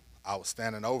sidelines, I was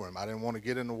standing over him. I didn't want to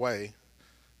get in the way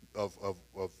of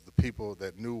the people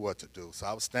that knew what to do. So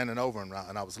I was standing over him,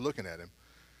 and I was looking at him,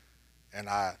 and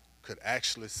I could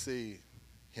actually see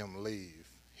him leave.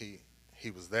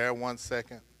 He was there 1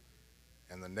 second,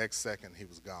 and the next second he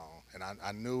was gone. And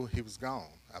I knew he was gone.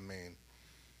 I mean,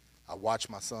 I watched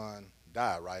my son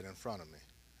die right in front of me.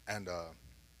 And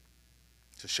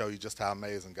to show you just how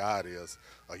amazing God is,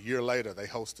 a year later they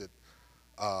hosted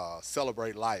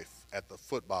Celebrate Life at the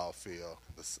football field,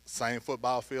 the same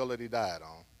football field that he died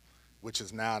on, which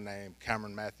is now named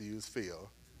Cameron Matthews Field.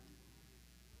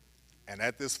 And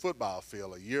at this football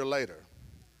field, a year later,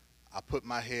 I put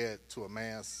my head to a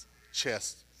man's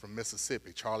chest from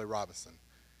Mississippi, Charlie Robinson,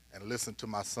 and listened to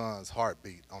my son's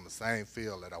heartbeat on the same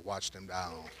field that I watched him die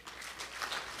on.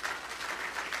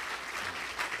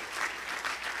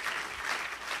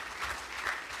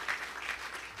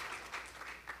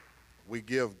 We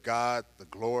give God the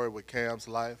glory with Cam's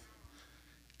life,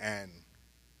 and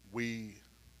we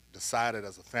decided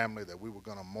as a family that we were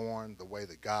going to mourn the way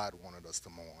that God wanted us to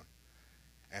mourn.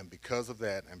 And because of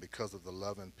that, and because of the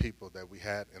loving people that we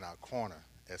had in our corner,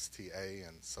 STA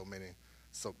and so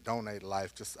Donate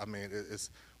Life,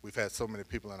 we've had so many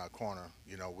people in our corner,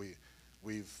 you know,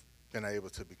 we've been able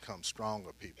to become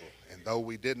stronger people. And though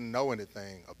we didn't know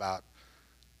anything about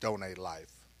Donate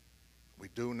Life, we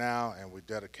do now, and we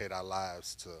dedicate our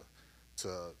lives to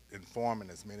informing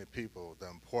as many people the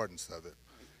importance of it.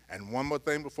 And one more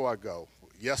thing before I go.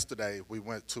 Yesterday, we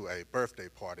went to a birthday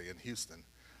party in Houston.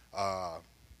 A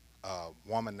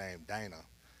woman named Dana.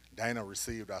 Dana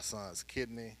received our son's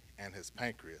kidney and his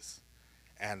pancreas.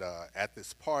 And at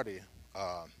this party,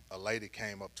 a lady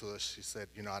came up to us. She said,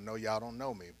 you know, I know y'all don't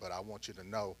know me, but I want you to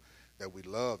know that we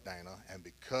love Dana, and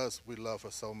because we love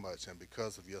her so much, and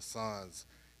because of your son's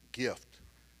gift,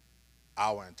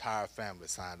 our entire family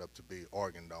signed up to be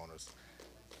organ donors.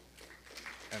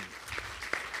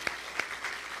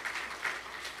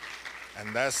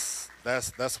 And that's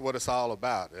what it's all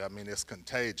about. I mean, it's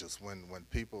contagious when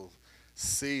people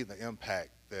see the impact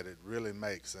that it really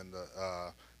makes, and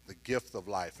the gift of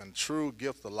life, and true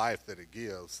gift of life that it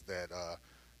gives, that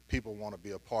people want to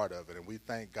be a part of it. And we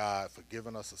thank God for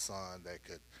giving us a son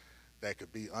that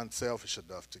could be unselfish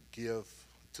enough to give,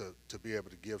 to be able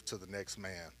to give to the next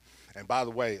man. And by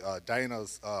the way,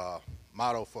 Dana's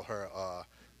motto for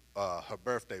her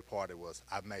birthday party was,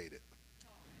 I made it.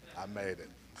 I made it.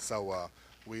 So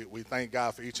we thank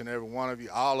God for each and every one of you,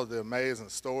 all of the amazing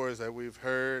stories that we've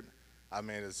heard. I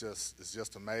mean, it's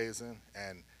just amazing.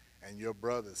 And your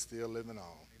brother is still living on.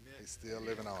 Amen. He's still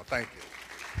living on. Thank you.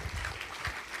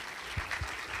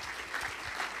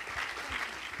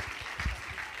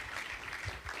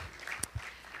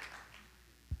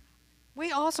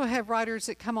 We also have riders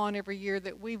that come on every year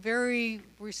that we very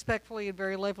respectfully and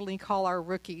very lovingly call our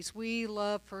rookies. We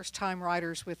love first-time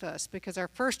riders with us because our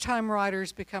first-time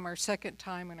riders become our second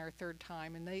time and our third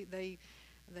time, and they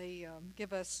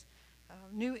give us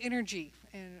new energy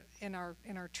in our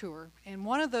tour. And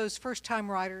one of those first-time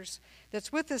riders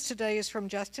that's with us today is from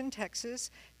Justin,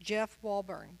 Texas, Jeff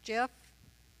Walburn. Jeff,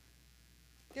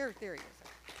 there he is.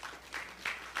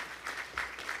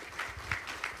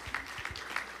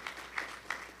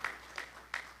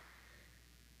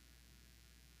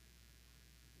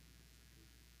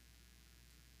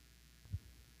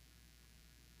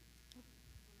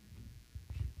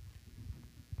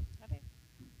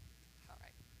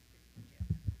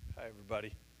 Hi,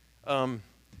 everybody.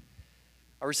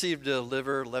 I received a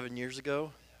liver 11 years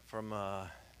ago from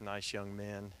a nice young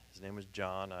man. His name was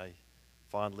John. I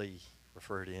fondly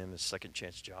refer to him as Second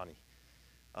Chance Johnny.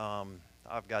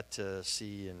 I've got to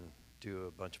see and do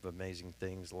a bunch of amazing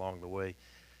things along the way.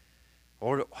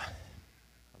 I'm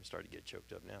starting to get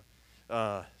choked up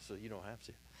now, so you don't have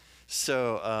to.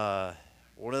 So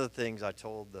one of the things I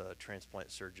told the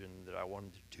transplant surgeon that I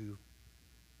wanted to do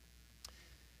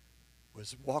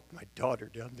was walk my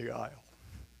daughter down the aisle.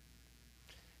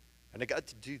 And I got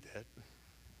to do that.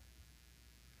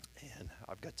 And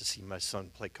I've got to see my son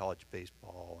play college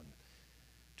baseball and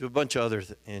do a bunch of other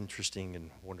interesting and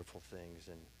wonderful things.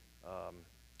 And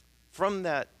from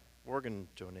that organ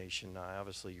donation, I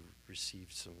obviously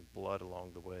received some blood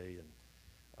along the way.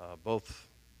 And both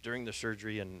during the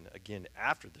surgery and again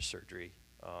after the surgery,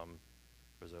 there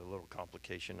was a little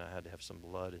complication. I had to have some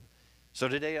blood. And so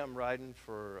today I'm riding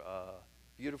for a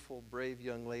beautiful, brave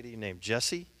young lady named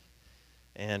Jessie,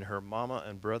 and her mama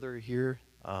and brother are here.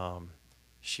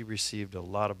 she received a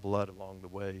lot of blood along the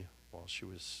way while she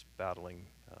was battling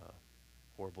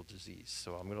horrible disease.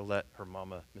 So I'm going to let her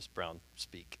mama, Miss Brown,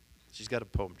 speak. She's got a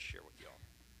poem to share with y'all.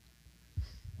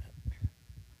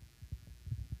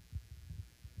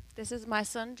 This is my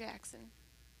son, Jackson.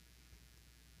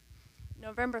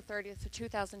 November 30th of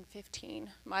 2015,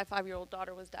 my 5-year-old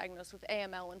daughter was diagnosed with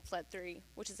AML and FLT3,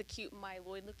 which is acute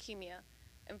myeloid leukemia.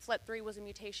 And FLT3 was a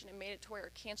mutation and made it to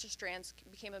where cancer strands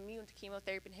became immune to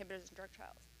chemotherapy inhibitors and drug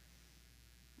trials.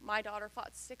 My daughter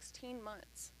fought 16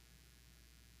 months.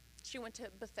 She went to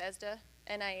Bethesda,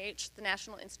 NIH, the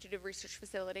National Institute of Research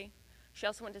Facility. She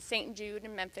also went to St. Jude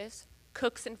in Memphis,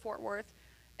 Cooks in Fort Worth,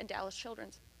 and Dallas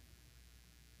Children's.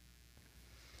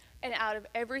 And out of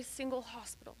every single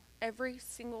hospital, every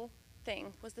single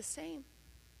thing was the same.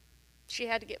 She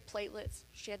had to get platelets.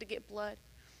 She had to get blood.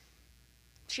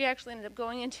 She actually ended up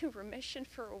going into remission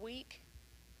for a week.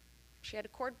 She had a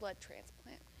cord blood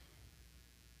transplant.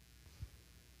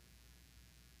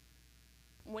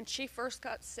 When she first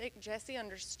got sick, Jessie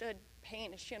understood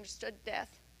pain and she understood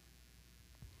death.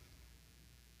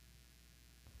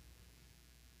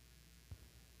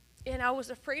 And I was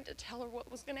afraid to tell her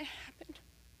what was going to happen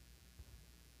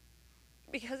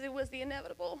because it was the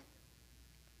inevitable.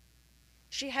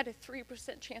 She had a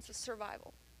 3% chance of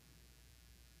survival.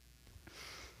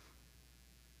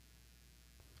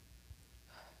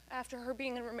 After her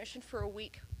being in remission for a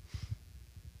week,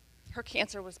 her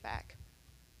cancer was back.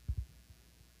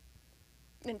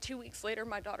 And 2 weeks later,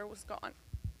 my daughter was gone.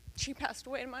 She passed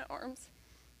away in my arms.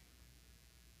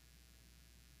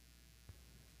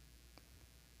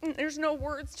 And there's no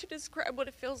words to describe what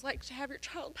it feels like to have your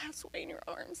child pass away in your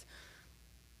arms.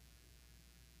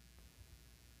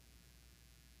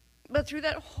 But through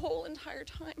that whole entire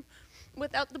time,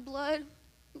 without the blood,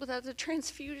 without the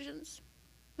transfusions,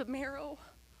 the marrow,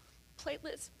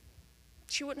 platelets,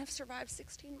 she wouldn't have survived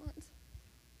 16 months.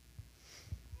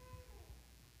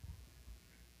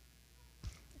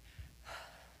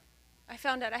 I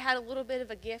found out I had a little bit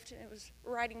of a gift, and it was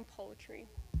writing poetry.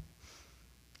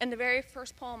 And the very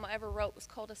first poem I ever wrote was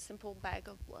called A Simple Bag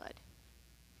of Blood.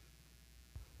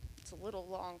 It's a little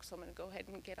long, so I'm going to go ahead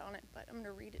and get on it, but I'm going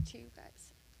to read it to you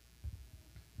guys.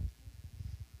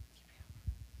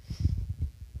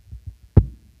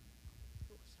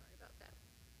 Sorry about that.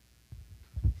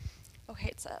 Okay,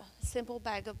 it's a simple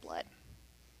bag of blood.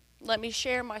 Let me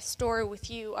share my story with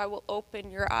you. I will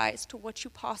open your eyes to what you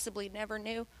possibly never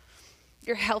knew.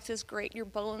 Your health is great. Your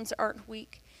bones aren't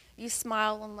weak. You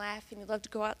smile and laugh, and you love to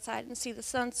go outside and see the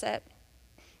sunset.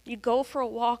 You go for a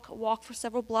walk for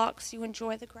several blocks. You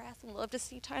enjoy the grass and love to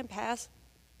see time pass.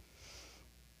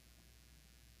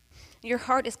 Your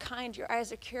heart is kind. Your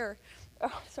eyes are pure.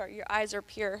 Your eyes are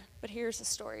pure. But here's the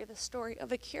story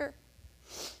of a cure.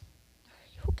 Are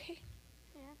you okay?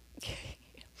 Yeah.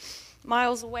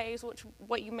 Miles away is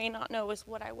what you may not know is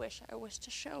what I wish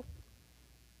to show.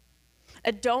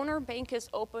 A donor bank is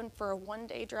open for a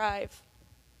one-day drive.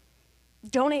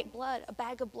 Donate blood. A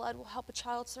bag of blood will help a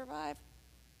child survive.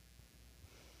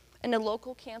 In a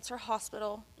local cancer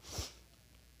hospital,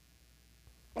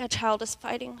 a child is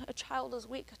fighting. A child is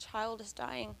weak. A child is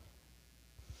dying.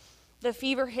 The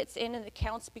fever hits in and the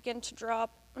counts begin to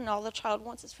drop, and all the child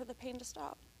wants is for the pain to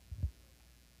stop.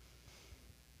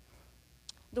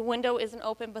 The window isn't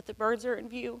open, but the birds are in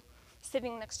view,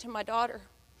 sitting next to my daughter,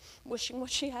 wishing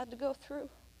what she had to go through.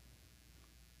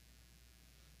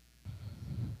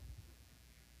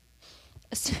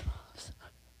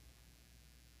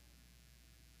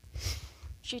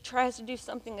 She tries to do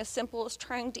something as simple as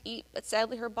trying to eat, but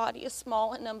sadly her body is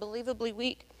small and unbelievably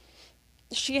weak.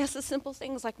 She asks the simple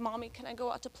things like, "Mommy, can I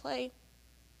go out to play?"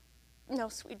 "No,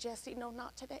 sweet Jessie, no,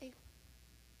 not today."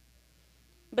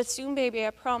 "But soon, baby,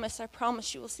 I promise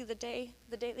you will see the day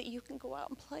that you can go out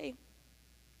and play."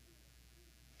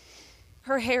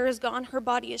 Her hair is gone, her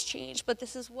body has changed, but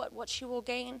this is what she will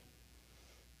gain.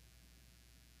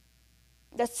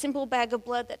 That simple bag of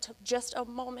blood that took just a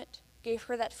moment gave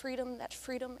her that freedom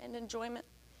and enjoyment.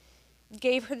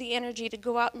 Gave her the energy to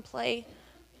go out and play.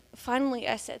 Finally,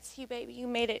 I said, "See, baby, you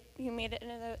made it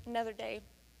another day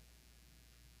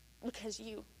because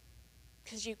you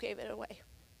gave it away."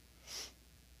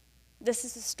 This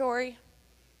is a story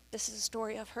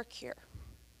of her cure.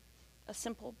 A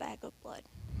simple bag of blood.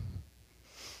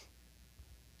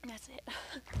 That's it.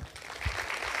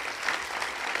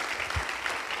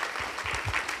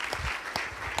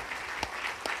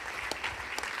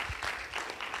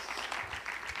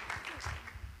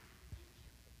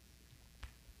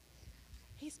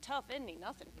 He's tough, isn't he?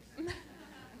 Nothing.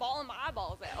 Bawling my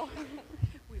eyeballs out.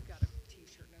 We've got a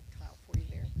T-shirt and a towel for you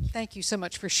there. Thank you so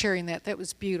much for sharing that. That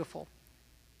was beautiful.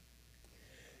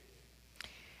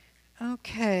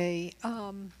 Okay,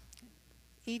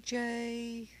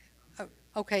 EJ, oh,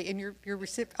 okay, and your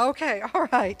recipient, okay, all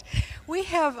right. We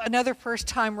have another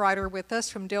first-time writer with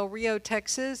us from Del Rio,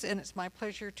 Texas, and it's my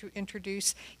pleasure to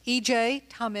introduce EJ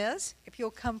Tamez. If you'll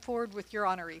come forward with your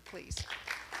honoree, please.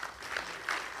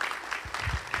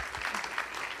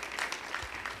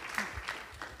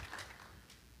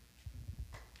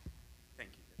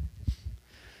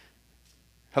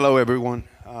 Hello, everyone.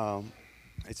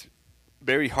 It's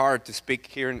very hard to speak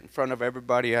here in front of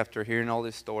everybody after hearing all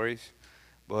these stories,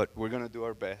 but we're going to do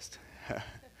our best.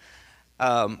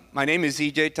 My name is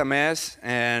EJ Tamez,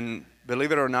 and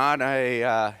believe it or not,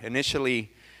 I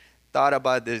initially thought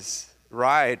about this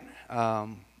ride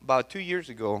about 2 years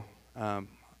ago.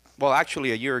 Well,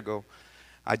 actually a year ago.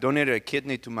 I donated a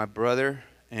kidney to my brother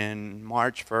in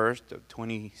March 1st of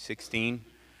 2016.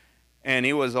 And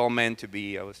it was all meant to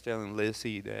be. I was telling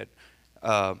Lizzie that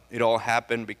it all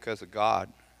happened because of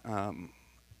God.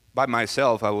 By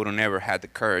myself, I would have never had the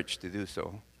courage to do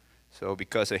so. So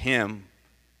because of him,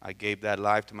 I gave that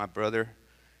life to my brother.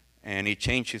 And he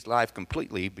changed his life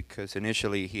completely because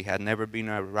initially he had never been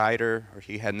a rider or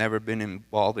he had never been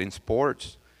involved in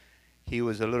sports. He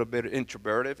was a little bit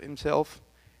introverted himself.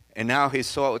 And now he's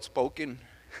so outspoken.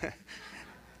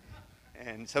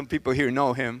 And some people here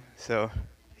know him. So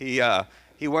he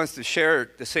wants to share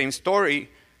the same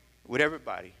story with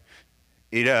everybody.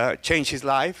 It changed his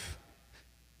life.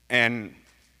 And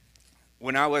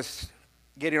when I was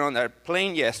getting on that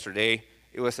plane yesterday,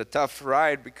 it was a tough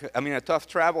ride, a tough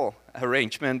travel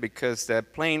arrangement because the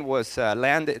plane was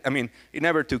landed. It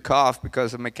never took off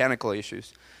because of mechanical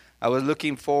issues. I was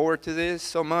looking forward to this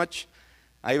so much.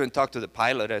 I even talked to the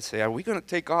pilot. I said, are we going to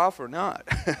take off or not?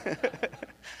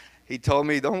 He told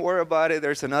me, don't worry about it.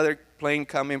 There's another plane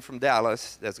coming from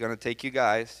Dallas that's going to take you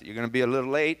guys. You're going to be a little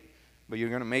late, but you're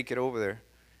going to make it over there.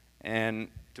 And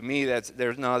to me,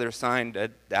 there's no other sign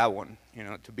that one,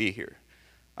 to be here.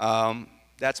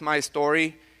 That's my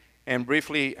story. And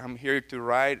briefly, I'm here to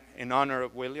write in honor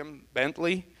of William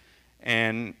Bentley.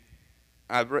 And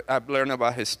I've learned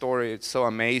about his story. It's so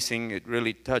amazing. It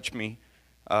really touched me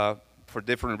for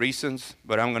different reasons.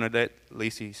 But I'm going to let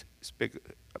Lizzie speak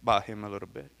about him a little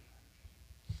bit.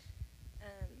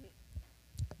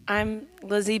 I'm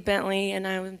Lizzie Bentley, and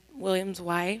I'm William's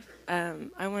wife. I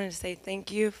wanted to say thank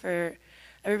you for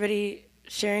everybody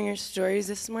sharing your stories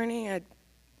this morning.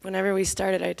 Whenever we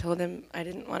started, I told him I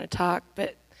didn't want to talk,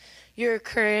 but your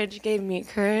courage gave me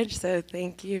courage, so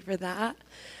thank you for that.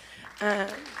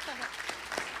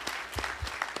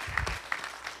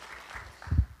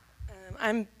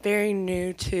 I'm very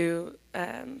new to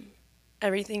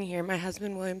everything here. My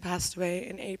husband, William, passed away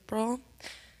in April.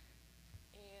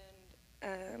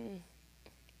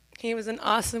 He was an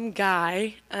awesome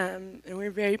guy, and we're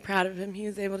very proud of him. He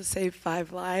was able to save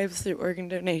 5 lives through organ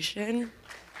donation.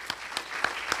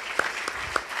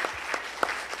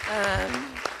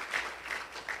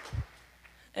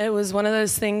 It was one of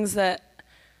those things that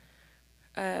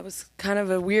was kind of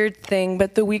a weird thing,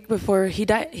 but the week before he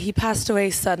died, he passed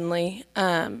away suddenly,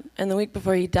 and the week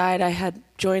before he died, I had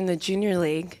joined the Junior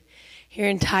League here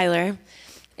in Tyler.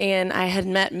 And I had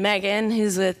met Megan,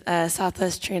 who's with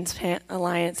Southwest Transplant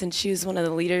Alliance, and she was one of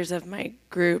the leaders of my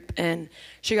group. And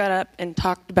she got up and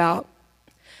talked about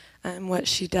what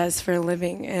she does for a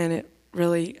living, and it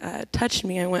really touched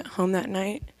me. I went home that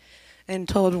night and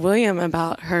told William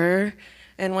about her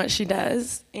and what she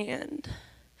does. And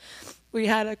we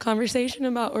had a conversation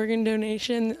about organ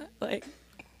donation, like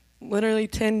literally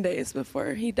 10 days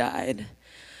before he died.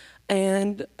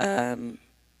 And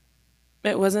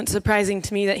it wasn't surprising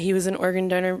to me that he was an organ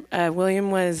donor.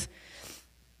 William was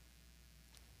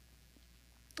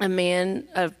a man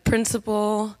of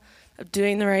principle, of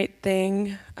doing the right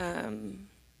thing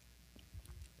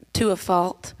to a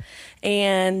fault.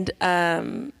 And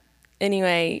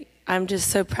anyway, I'm just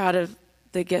so proud of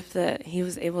the gift that he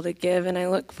was able to give, and I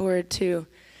look forward to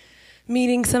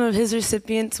meeting some of his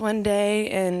recipients one day.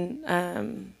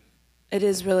 And it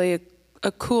is really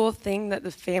a cool thing that the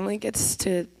family gets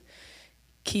to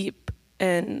keep,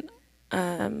 and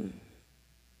I'm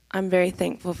very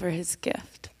thankful for his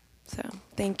gift. So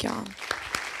thank y'all.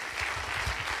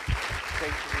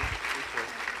 Thank you.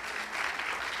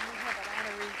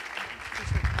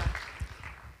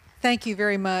 Thank you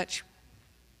very much.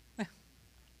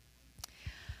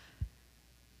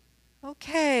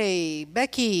 Okay,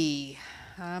 Becky,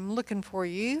 I'm looking for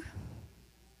you.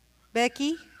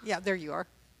 Becky? Yeah, there you are.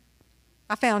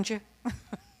 I found you.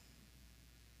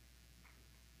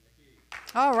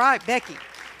 All right, Becky.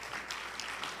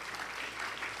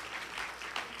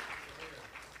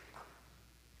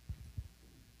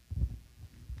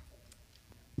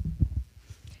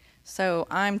 So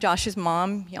I'm Josh's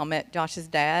mom. Y'all met Josh's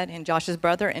dad and Josh's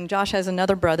brother. And Josh has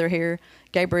another brother here,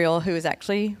 Gabriel, who is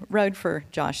actually rode for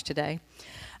Josh today.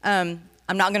 I'm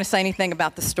not going to say anything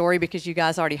about the story because you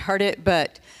guys already heard it.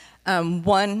 But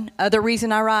one other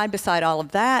reason I ride beside all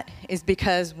of that is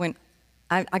because when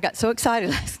I got so excited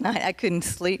last night, I couldn't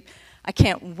sleep. I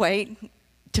can't wait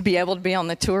to be able to be on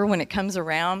the tour when it comes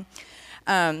around.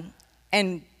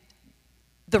 And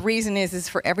the reason is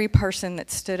for every person that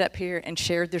stood up here and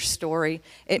shared their story,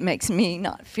 it makes me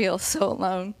not feel so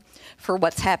alone for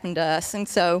what's happened to us. And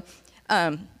so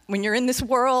when you're in this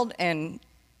world, and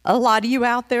a lot of you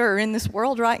out there are in this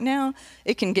world right now,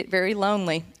 it can get very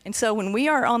lonely. And so when we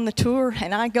are on the tour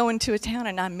and I go into a town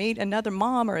and I meet another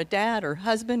mom or a dad or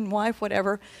husband, wife,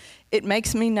 whatever, it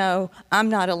makes me know I'm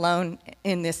not alone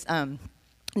in this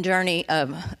journey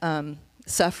of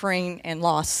suffering and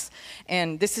loss.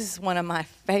 And this is one of my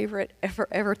favorite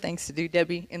ever things to do,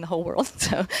 Debbie, in the whole world.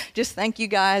 So just thank you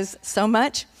guys so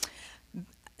much.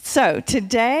 So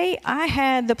today I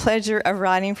had the pleasure of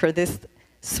riding for this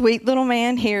sweet little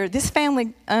man here. This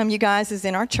family, you guys, is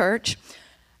in our church.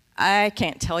 I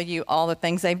can't tell you all the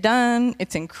things they've done.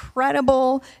 It's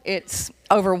incredible. It's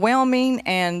overwhelming.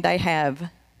 And they have,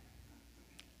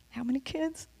 how many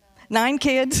kids? 9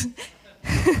 kids.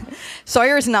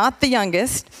 Sawyer is not the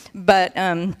youngest, but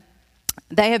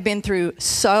they have been through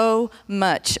so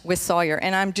much with Sawyer,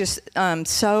 and I'm just I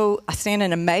stand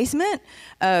in amazement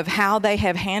of how they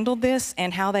have handled this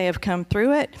and how they have come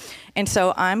through it. And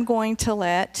so I'm going to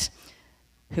let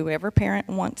whoever parent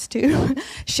wants to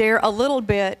share a little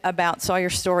bit about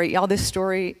Sawyer's story. Y'all, this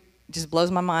story just blows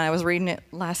my mind. I was reading it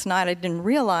last night. I didn't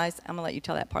realize, I'm gonna let you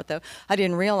tell that part though, I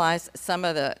didn't realize some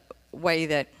of the way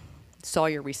that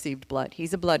Sawyer received blood.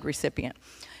 He's a blood recipient,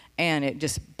 and it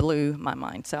just blew my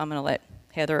mind. So I'm going to let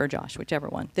Heather or Josh, whichever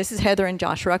one. This is Heather and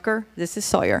Josh Rucker. This is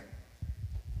Sawyer.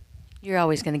 You're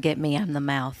always going to get me. I'm the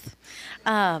mouth.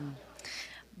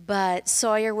 But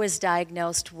Sawyer was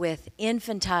diagnosed with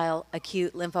infantile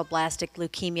acute lymphoblastic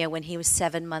leukemia when he was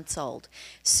 7 months old.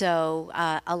 So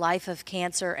a life of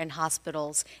cancer and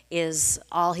hospitals is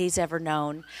all he's ever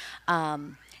known.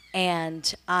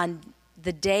 And on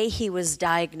the day he was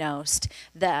diagnosed,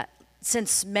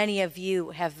 since many of you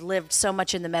have lived so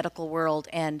much in the medical world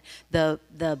and the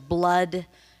blood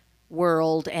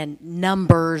world and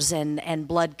numbers and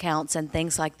blood counts and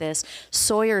things like this,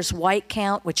 Sawyer's white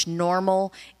count, which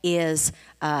normal is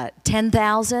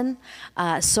 10,000,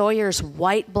 Sawyer's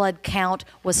white blood count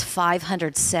was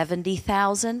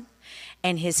 570,000.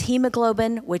 And his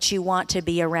hemoglobin, which you want to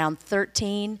be around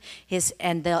 13,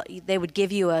 they would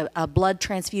give you a blood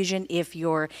transfusion if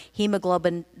your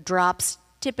hemoglobin drops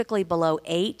typically below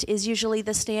 8 is usually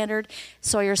the standard.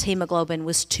 Sawyer's hemoglobin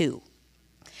was 2.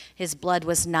 His blood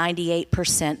was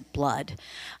 98% blood.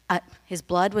 His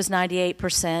blood was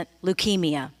 98%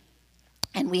 leukemia.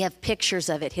 And we have pictures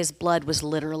of it. His blood was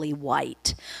literally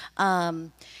white.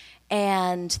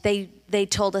 And they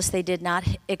told us they did not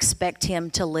expect him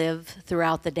to live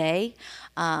throughout the day,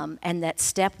 and that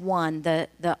step one,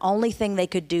 the only thing they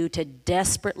could do to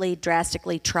desperately,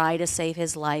 drastically try to save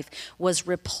his life was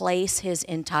replace his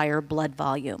entire blood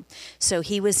volume. So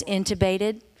he was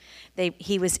intubated.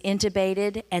 He was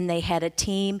intubated, and they had a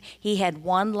team. He had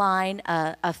one line,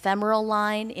 a femoral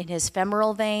line in his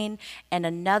femoral vein, and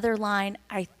another line,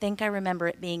 I think I remember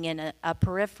it being in a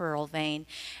peripheral vein,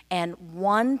 and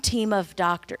one team of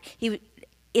doctors.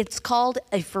 It's called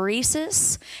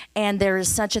apheresis, and there is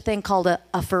such a thing called a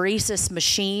apheresis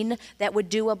machine that would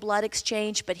do a blood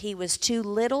exchange, but he was too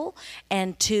little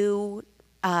and too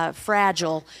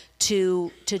fragile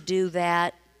to do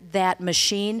that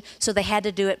machine, so they had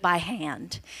to do it by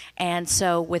hand. And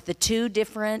so with the 2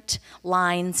 different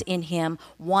lines in him,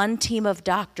 one team of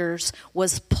doctors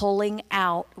was pulling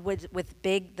out with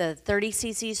the 30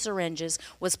 cc syringes,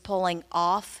 was pulling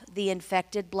off the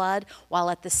infected blood, while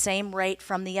at the same rate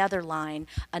from the other line,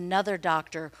 another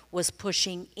doctor was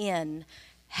pushing in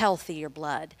healthier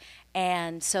blood.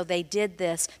 And so they did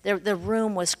this. The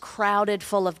room was crowded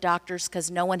full of doctors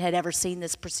because no one had ever seen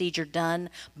this procedure done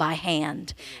by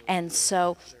hand. And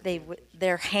so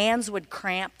their hands would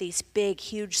cramp these big,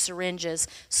 huge syringes,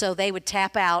 so they would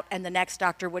tap out and the next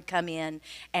doctor would come in.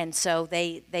 And so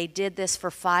they did this for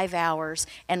 5 hours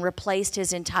and replaced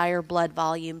his entire blood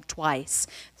volume twice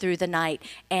through the night.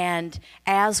 And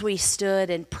as we stood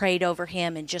and prayed over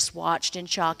him and just watched in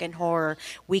shock and horror,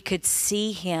 we could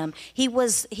see him. He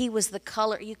was the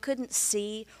color, you couldn't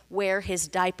see where his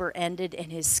diaper ended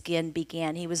and his skin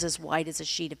began. He was as white as a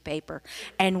sheet of paper.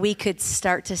 And we could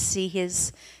start to see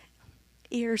his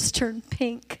ears turn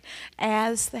pink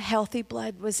as the healthy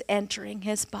blood was entering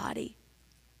his body.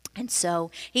 And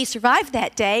so he survived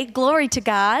that day, glory to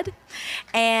God.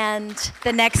 And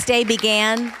the next day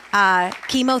began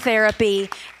chemotherapy,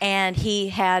 and he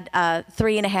had a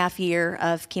 3.5 year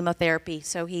of chemotherapy.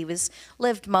 So he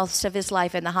lived most of his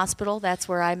life in the hospital. That's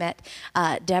where I met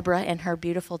Deborah and her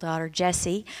beautiful daughter,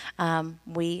 Jessie.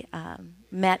 We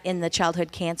met in the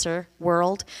childhood cancer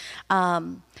world.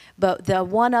 But the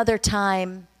one other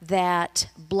time that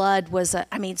blood was,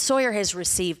 Sawyer has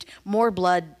received more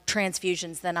blood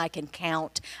transfusions than I can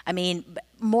count.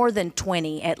 More than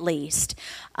 20 at least.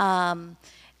 But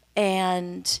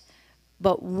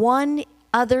one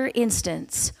other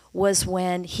instance was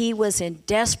when he was in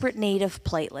desperate need of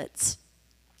platelets.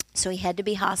 So he had to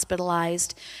be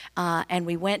hospitalized, and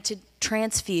we went to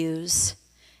transfuse,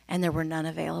 and there were none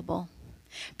available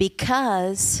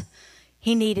because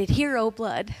he needed hero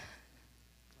blood.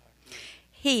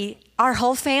 Our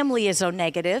whole family is O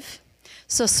negative,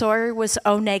 so Sawyer was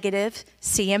O negative,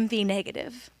 CMV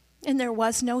negative, and there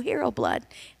was no hero blood,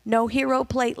 no hero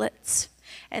platelets.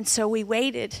 And so we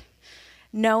waited,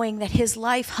 knowing that his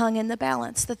life hung in the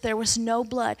balance, that there was no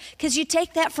blood, because you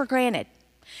take that for granted.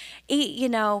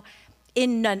 In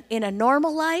a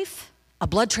normal life, a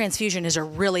blood transfusion is a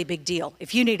really big deal.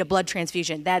 If you need a blood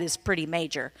transfusion, that is pretty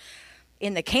major.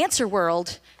 In the cancer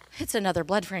world, it's another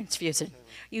blood transfusion.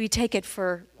 We take it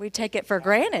for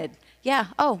granted. Yeah,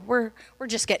 we're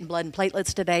just getting blood and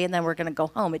platelets today, and then we're going to go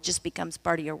home. It just becomes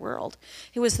part of your world.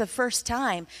 It was the first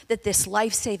time that this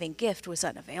life-saving gift was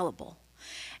unavailable.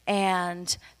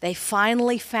 And they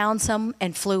finally found some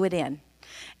and flew it in.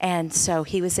 And so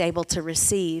he was able to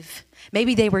receive,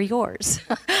 maybe they were yours.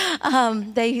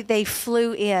 They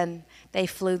flew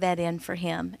that in for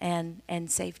him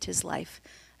and saved his life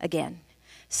again.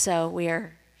 So we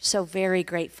are so very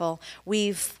grateful.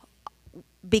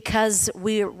 Because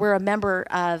we're a member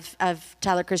of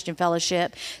Tyler Christian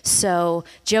Fellowship, so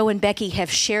Joe and Becky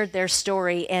have shared their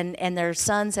story, and their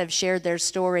sons have shared their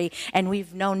story, and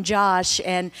we've known Josh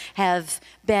and have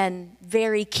been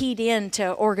very keyed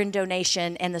into organ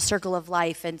donation and the circle of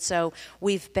life, and so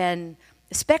we've been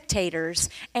spectators,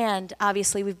 and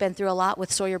obviously we've been through a lot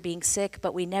with Sawyer being sick,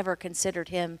 but we never considered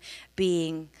him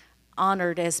being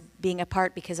honored as being a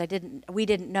part, because we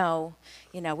didn't know,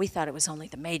 we thought it was only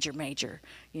the major,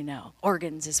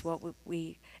 organs is what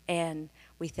we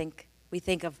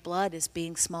think of blood as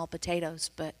being small potatoes,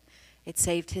 but it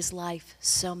saved his life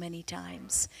so many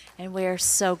times, and we're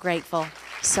so grateful.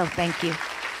 So thank you.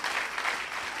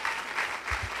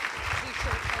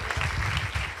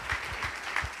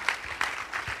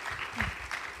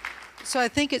 So I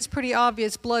think it's pretty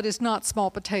obvious blood is not small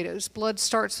potatoes. Blood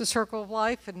starts the circle of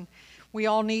life, and we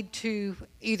all need to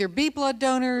either be blood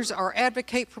donors or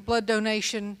advocate for blood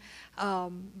donation,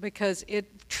 because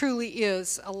it truly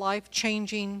is a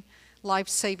life-changing,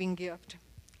 life-saving gift.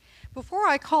 Before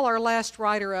I call our last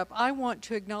writer up, I want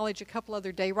to acknowledge a couple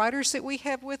other day writers that we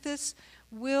have with us.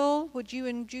 Will, would you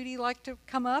and Judy like to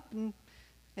come up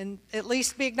and at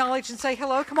least be acknowledged and say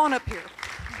hello? Come on up here.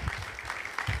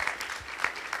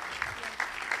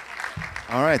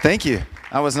 All right, thank you.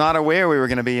 I was not aware we were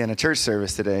going to be in a church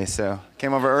service today, so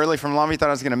came over early from Longview, thought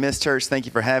I was going to miss church. Thank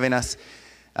you for having us.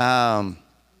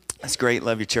 That's great.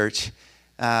 Love your church.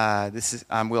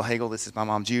 I'm Will Hagel. This is my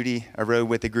mom, Judy. I rode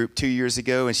with the group 2 years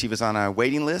ago, and she was on a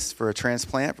waiting list for a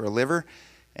transplant for a liver,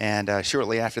 and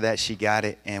shortly after that, she got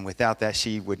it, and without that,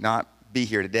 she would not be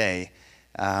here today.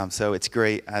 So it's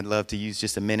great. I'd love to use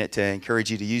just a minute to encourage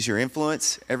you to use your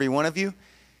influence, every one of you,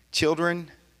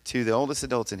 children, to the oldest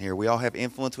adults in here. We all have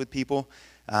influence with people,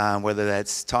 whether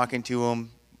that's talking to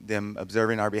them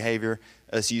observing our behavior,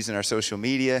 us using our social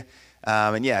media.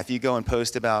 And yeah, if you go and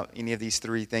post about any of these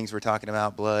three things we're talking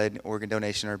about, blood, organ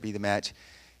donation, or Be the Match,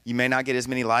 you may not get as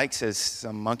many likes as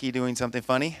some monkey doing something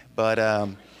funny, but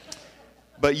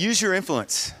use your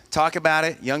influence. Talk about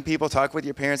it. Young people, talk with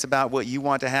your parents about what you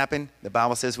want to happen. The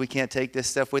Bible says we can't take this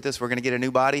stuff with us. We're going to get a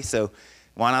new body, so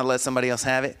why not let somebody else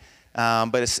have it?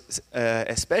 But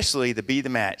especially the Be the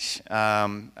Match.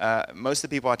 Most of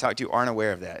the people I talk to aren't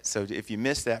aware of that. So if you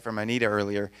missed that from Anita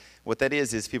earlier, what that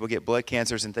is people get blood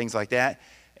cancers and things like that.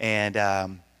 And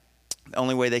the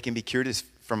only way they can be cured is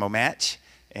from a match.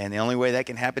 And the only way that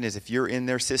can happen is if you're in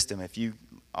their system. It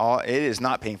is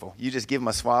not painful. You just give them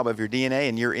a swab of your DNA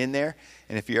and you're in there.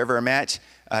 And if you're ever a match,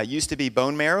 it used to be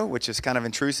bone marrow, which is kind of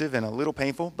intrusive and a little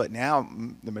painful. But now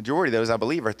the majority of those, I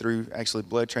believe, are through actually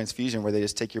blood transfusion, where they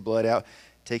just take your blood out,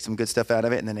 take some good stuff out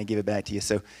of it, and then they give it back to you.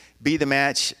 So Be the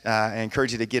Match. I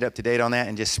encourage you to get up to date on that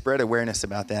and just spread awareness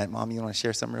about that. Mom, you want to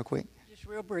share something real quick? Just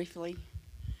real briefly.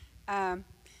 I'd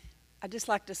just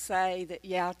like to say that,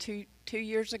 yeah, two 2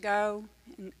 years ago,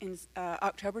 in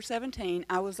October 17,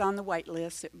 I was on the wait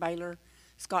list at Baylor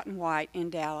Scott and White in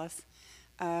Dallas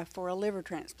for a liver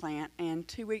transplant. And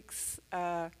 2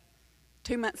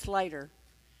 months later,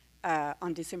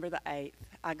 on December the 8th,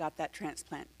 I got that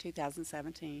transplant,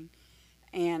 2017.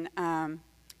 And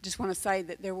just want to say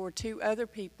that there were 2 other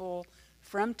people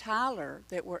from Tyler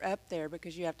that were up there,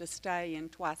 because you have to stay in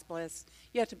Twice Blessed.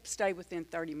 You have to stay within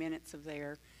 30 minutes of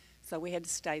there. So we had to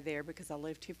stay there because I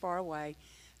lived too far away.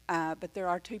 But there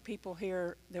are 2 people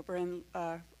here that were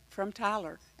from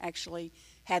Tyler, actually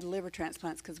had liver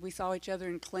transplants, because we saw each other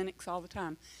in clinics all the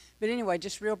time. But anyway,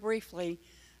 just real briefly,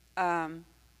 I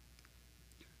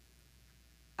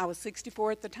was 64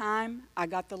 at the time. I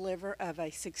got the liver of a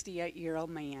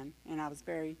 68-year-old man, and I was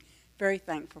very, very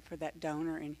thankful for that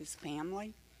donor and his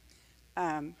family.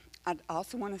 I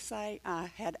also want to say I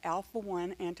had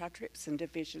alpha-1 antitrypsin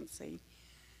deficiency.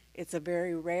 It's a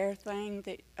very rare thing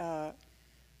that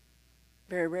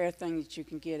you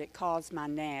can get. It caused my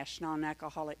NASH,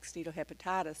 non-alcoholic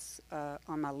steatohepatitis,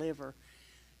 on my liver.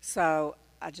 So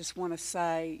I just want to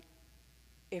say,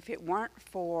 if it weren't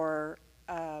for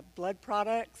blood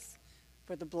products,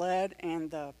 for the blood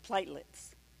and the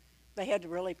platelets, they had to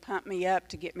really pump me up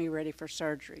to get me ready for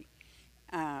surgery,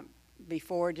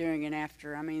 before, during, and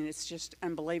after. I mean, it's just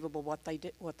unbelievable what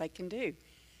they can do.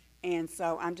 And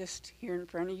so I'm just here in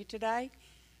front of you today.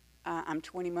 I'm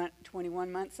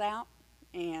 21 months out,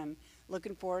 and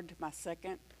looking forward to my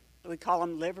second, we call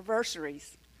them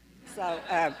liverversaries. So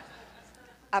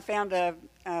I found a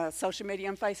social media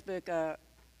on Facebook,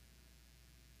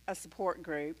 a support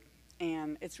group,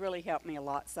 and it's really helped me a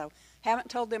lot. So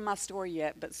haven't told them my story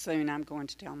yet, but soon I'm going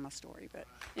to tell them my story. But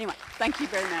anyway, thank you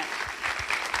very much.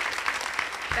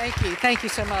 Thank you. Thank you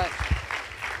so much.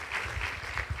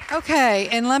 Okay,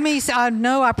 and let me, I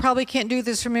know I probably can't do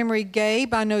this from memory.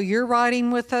 Gabe, I know you're riding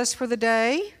with us for the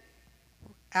day.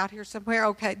 Out here somewhere.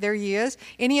 Okay, there he is.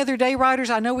 Any other day riders?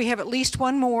 I know we have at least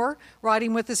one more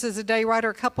riding with us as a day rider,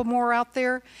 a couple more out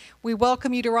there. We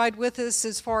welcome you to ride with us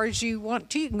as far as you want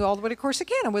to. You can go all the way to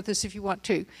Corsicana with us if you want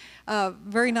to.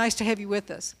 Very nice to have you with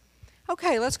us.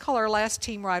 Okay, let's call our last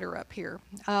team rider up here.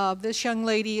 This young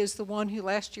lady is the one who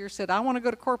last year said, I want to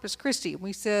go to Corpus Christi. And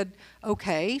we said,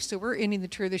 okay, so we're ending the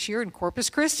tour this year in Corpus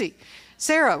Christi.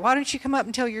 Sarah, why don't you come up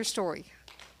and tell your story?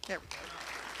 There we go.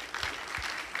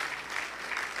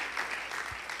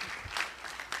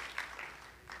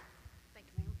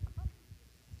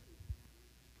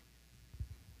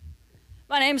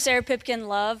 My name's Sarah Pipkin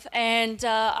Love, and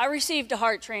I received a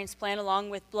heart transplant along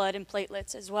with blood and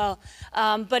platelets as well.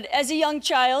 But as a young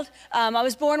child, I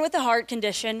was born with a heart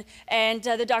condition, and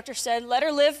the doctor said, let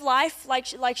her live life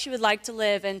like she would like to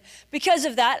live. And because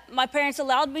of that, my parents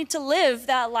allowed me to live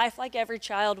that life like every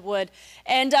child would.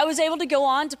 And I was able to go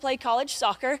on to play college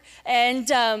soccer, and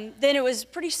then it was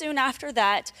pretty soon after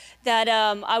that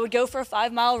I would go for a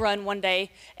 5-mile run one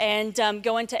day and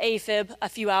go into AFib a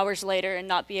few hours later and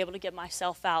not be able to get myself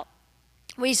out.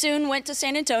 We soon went to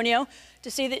San Antonio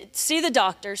to see the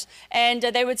doctors, and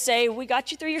they would say, we got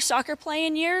you through your soccer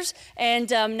playing years, and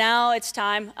now it's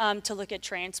time to look at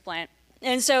transplant.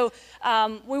 And so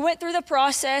we went through the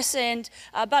process, and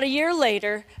about a year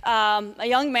later, a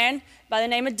young man by the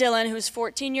name of Dylan, who was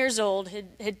 14 years old,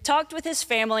 had talked with his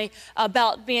family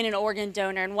about being an organ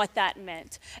donor and what that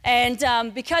meant.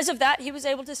 And because of that, he was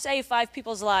able to save 5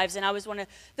 people's lives, and I was one of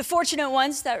the fortunate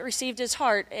ones that received his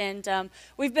heart. And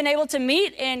we've been able to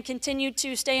meet and continue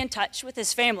to stay in touch with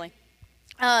his family.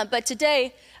 But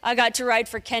today, I got to ride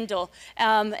for Kendall.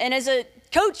 And as a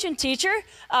coach and teacher,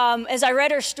 as I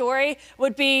read her story,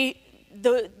 would be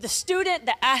the student,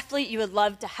 the athlete you would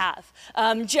love to have.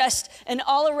 Just an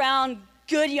all-around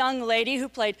good young lady who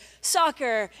played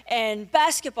soccer and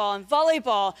basketball and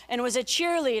volleyball and was a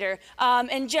cheerleader,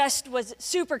 and just was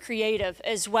super creative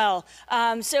as well.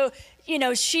 So, you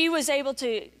know, she was able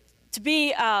to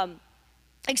be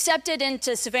accepted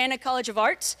into Savannah College of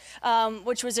Arts,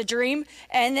 which was a dream.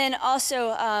 And then also,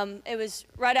 it was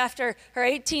right after her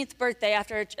 18th birthday,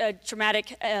 after a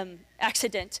traumatic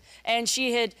accident. And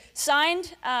she had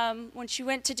signed when she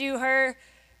went to do her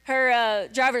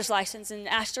driver's license, and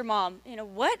asked her mom, you know,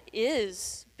 what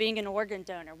is being an organ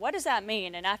donor? What does that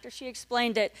mean? And after she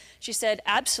explained it, she said,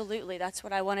 absolutely, that's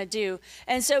what I want to do.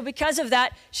 And so because of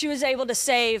that, she was able to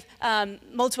save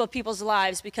multiple people's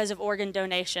lives because of organ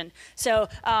donation. So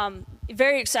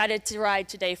very excited to ride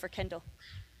today for Kendall.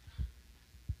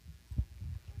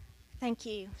 Thank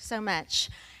you so much.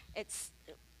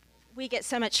 We get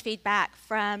so much feedback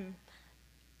from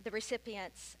the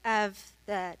recipients of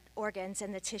the organs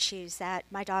and the tissues that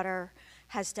my daughter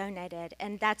has donated,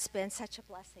 and that's been such a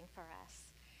blessing for us.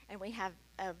 and we have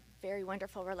a very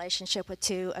wonderful relationship with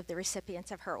 2 of the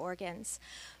recipients of her organs.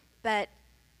 But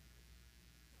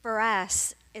for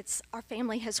us, it's our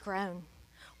family has grown.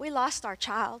 We lost our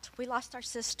child, we lost our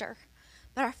sister,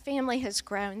 but our family has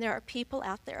grown. There are people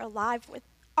out there alive with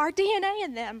our DNA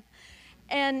in them,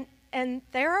 and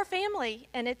they're our family,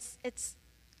 and it's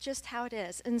just how it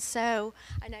is. And so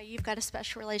I know you've got a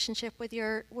special relationship with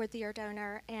your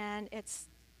donor, and it's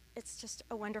just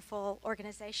a wonderful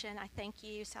organization. I thank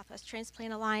you, Southwest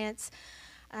Transplant Alliance.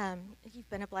 You've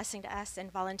been a blessing to us,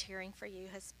 and volunteering for you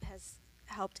has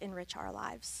helped enrich our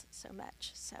lives so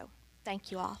much. So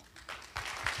thank you all.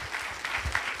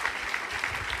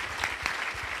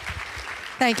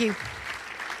 Thank you.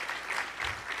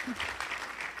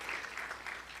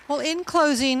 Well, in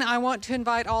closing, I want to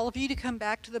invite all of you to come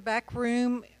back to the back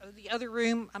room, the other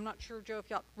room. I'm not sure, Joe, if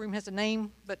your room has a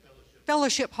name, but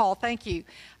Fellowship Hall, thank you.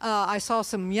 I saw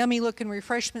some yummy-looking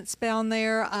refreshments down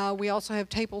there. We also have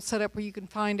tables set up where you can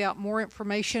find out more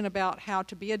information about how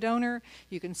to be a donor.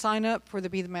 You can sign up for the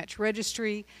Be the Match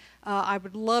registry. I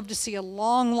would love to see a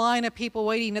long line of people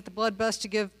waiting at the blood bus to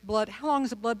give blood. How long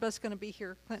is the blood bus going to be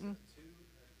here, Clinton?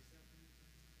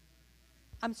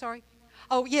 I'm sorry?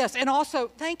 Oh, yes, and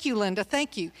also, thank you, Linda,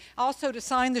 thank you. Also to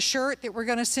sign the shirt that we're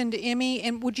going to send to Emmy,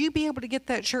 and would you be able to get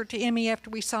that shirt to Emmy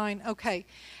after we sign? Okay.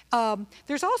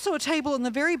 There's also a table in the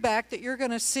very back that you're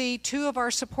going to see 2 of our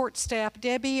support staff,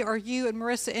 Debbie, or you and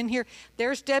Marissa in here.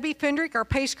 There's Debbie Fendrick, our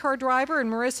pace car driver, and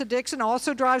Marissa Dixon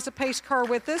also drives a pace car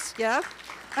with us, yeah?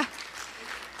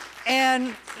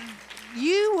 And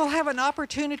you will have an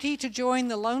opportunity to join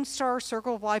the Lone Star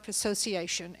Circle of Life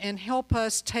Association and help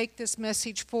us take this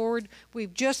message forward.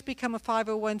 We've just become a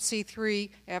 501c3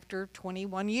 after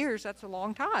 21 years. That's a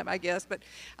long time, I guess.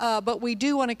 But we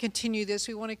do want to continue this.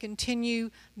 We want to continue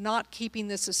not keeping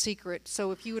this a secret.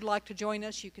 So if you would like to join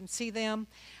us, you can see them.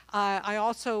 I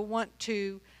also want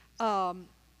to,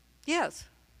 yes.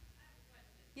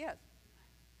 Yes.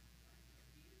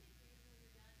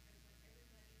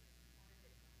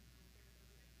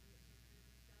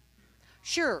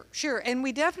 Sure, sure. And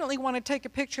we definitely want to take a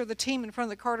picture of the team in front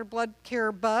of the Carter Blood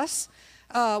Care bus.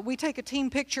 We take a team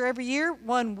picture every year,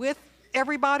 one with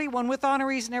everybody, one with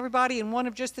honorees and everybody, and one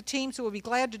of just the team, so we'll be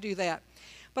glad to do that.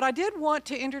 But I did want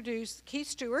to introduce Keith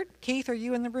Stewart. Keith, are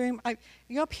you in the room?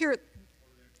 You up here?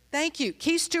 Thank you.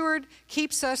 Keith Stewart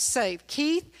keeps us safe.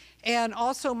 Keith and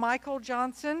also Michael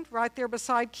Johnson, right there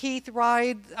beside Keith,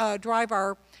 drive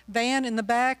our van in the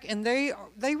back, and they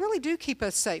really do keep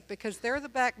us safe because they're the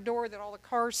back door that all the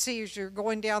cars see as you're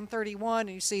going down 31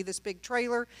 and you see this big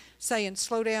trailer saying,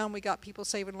 slow down, we got people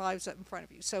saving lives up in front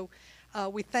of you. So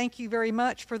we thank you very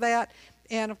much for that.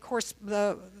 And of course,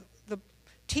 the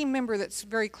team member that's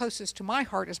very closest to my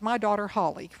heart is my daughter,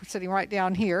 Holly, sitting right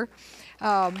down here,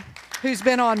 who's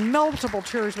been on multiple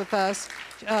tours with us.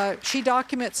 She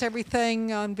documents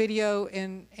everything on video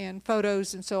and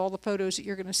photos, and so all the photos that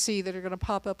you're going to see that are going to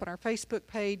pop up on our Facebook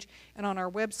page and on our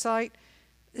website.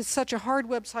 It's such a hard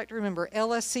website to remember,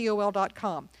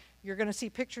 lscol.com. You're going to see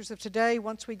pictures of today.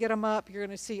 Once we get them up, you're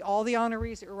going to see all the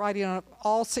honorees that were riding on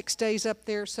all 6 days up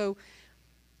there. So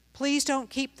please don't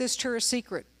keep this tour a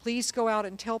secret. Please go out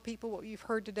and tell people what you've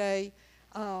heard today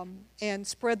and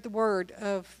spread the word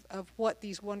of what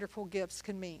these wonderful gifts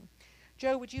can mean.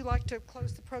 Joe, would you like to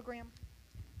close the program?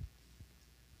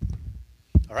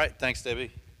 All right, thanks,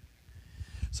 Debbie.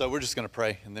 So we're just going to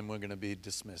pray, and then we're going to be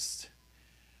dismissed.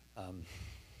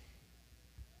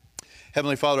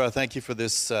 Heavenly Father, I thank you for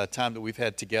this time that we've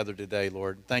had together today,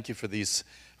 Lord. Thank you for these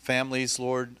families,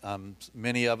 Lord.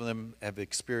 Many of them have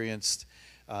experienced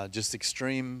just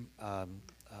extreme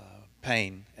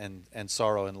pain and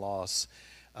sorrow and loss.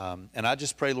 And I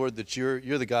just pray, Lord, that you're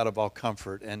the God of all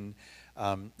comfort, and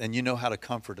you know how to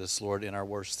comfort us, Lord, in our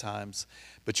worst times.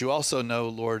 But you also know,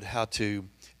 Lord, how to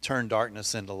turn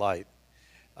darkness into light.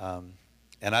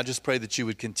 And I just pray that you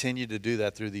would continue to do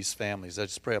that through these families. I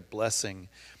just pray a blessing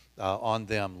on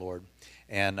them, Lord.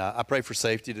 And I pray for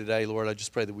safety today, Lord. I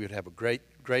just pray that we would have a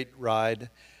great ride.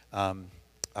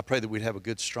 I pray that we'd have a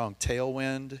good, strong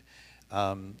tailwind,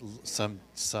 some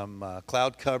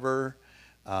cloud cover,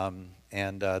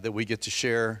 and that we get to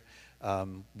share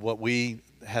what we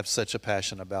have such a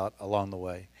passion about along the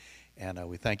way. And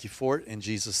we thank you for it in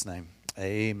Jesus' name.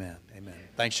 Amen. Amen.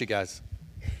 Thanks, you guys.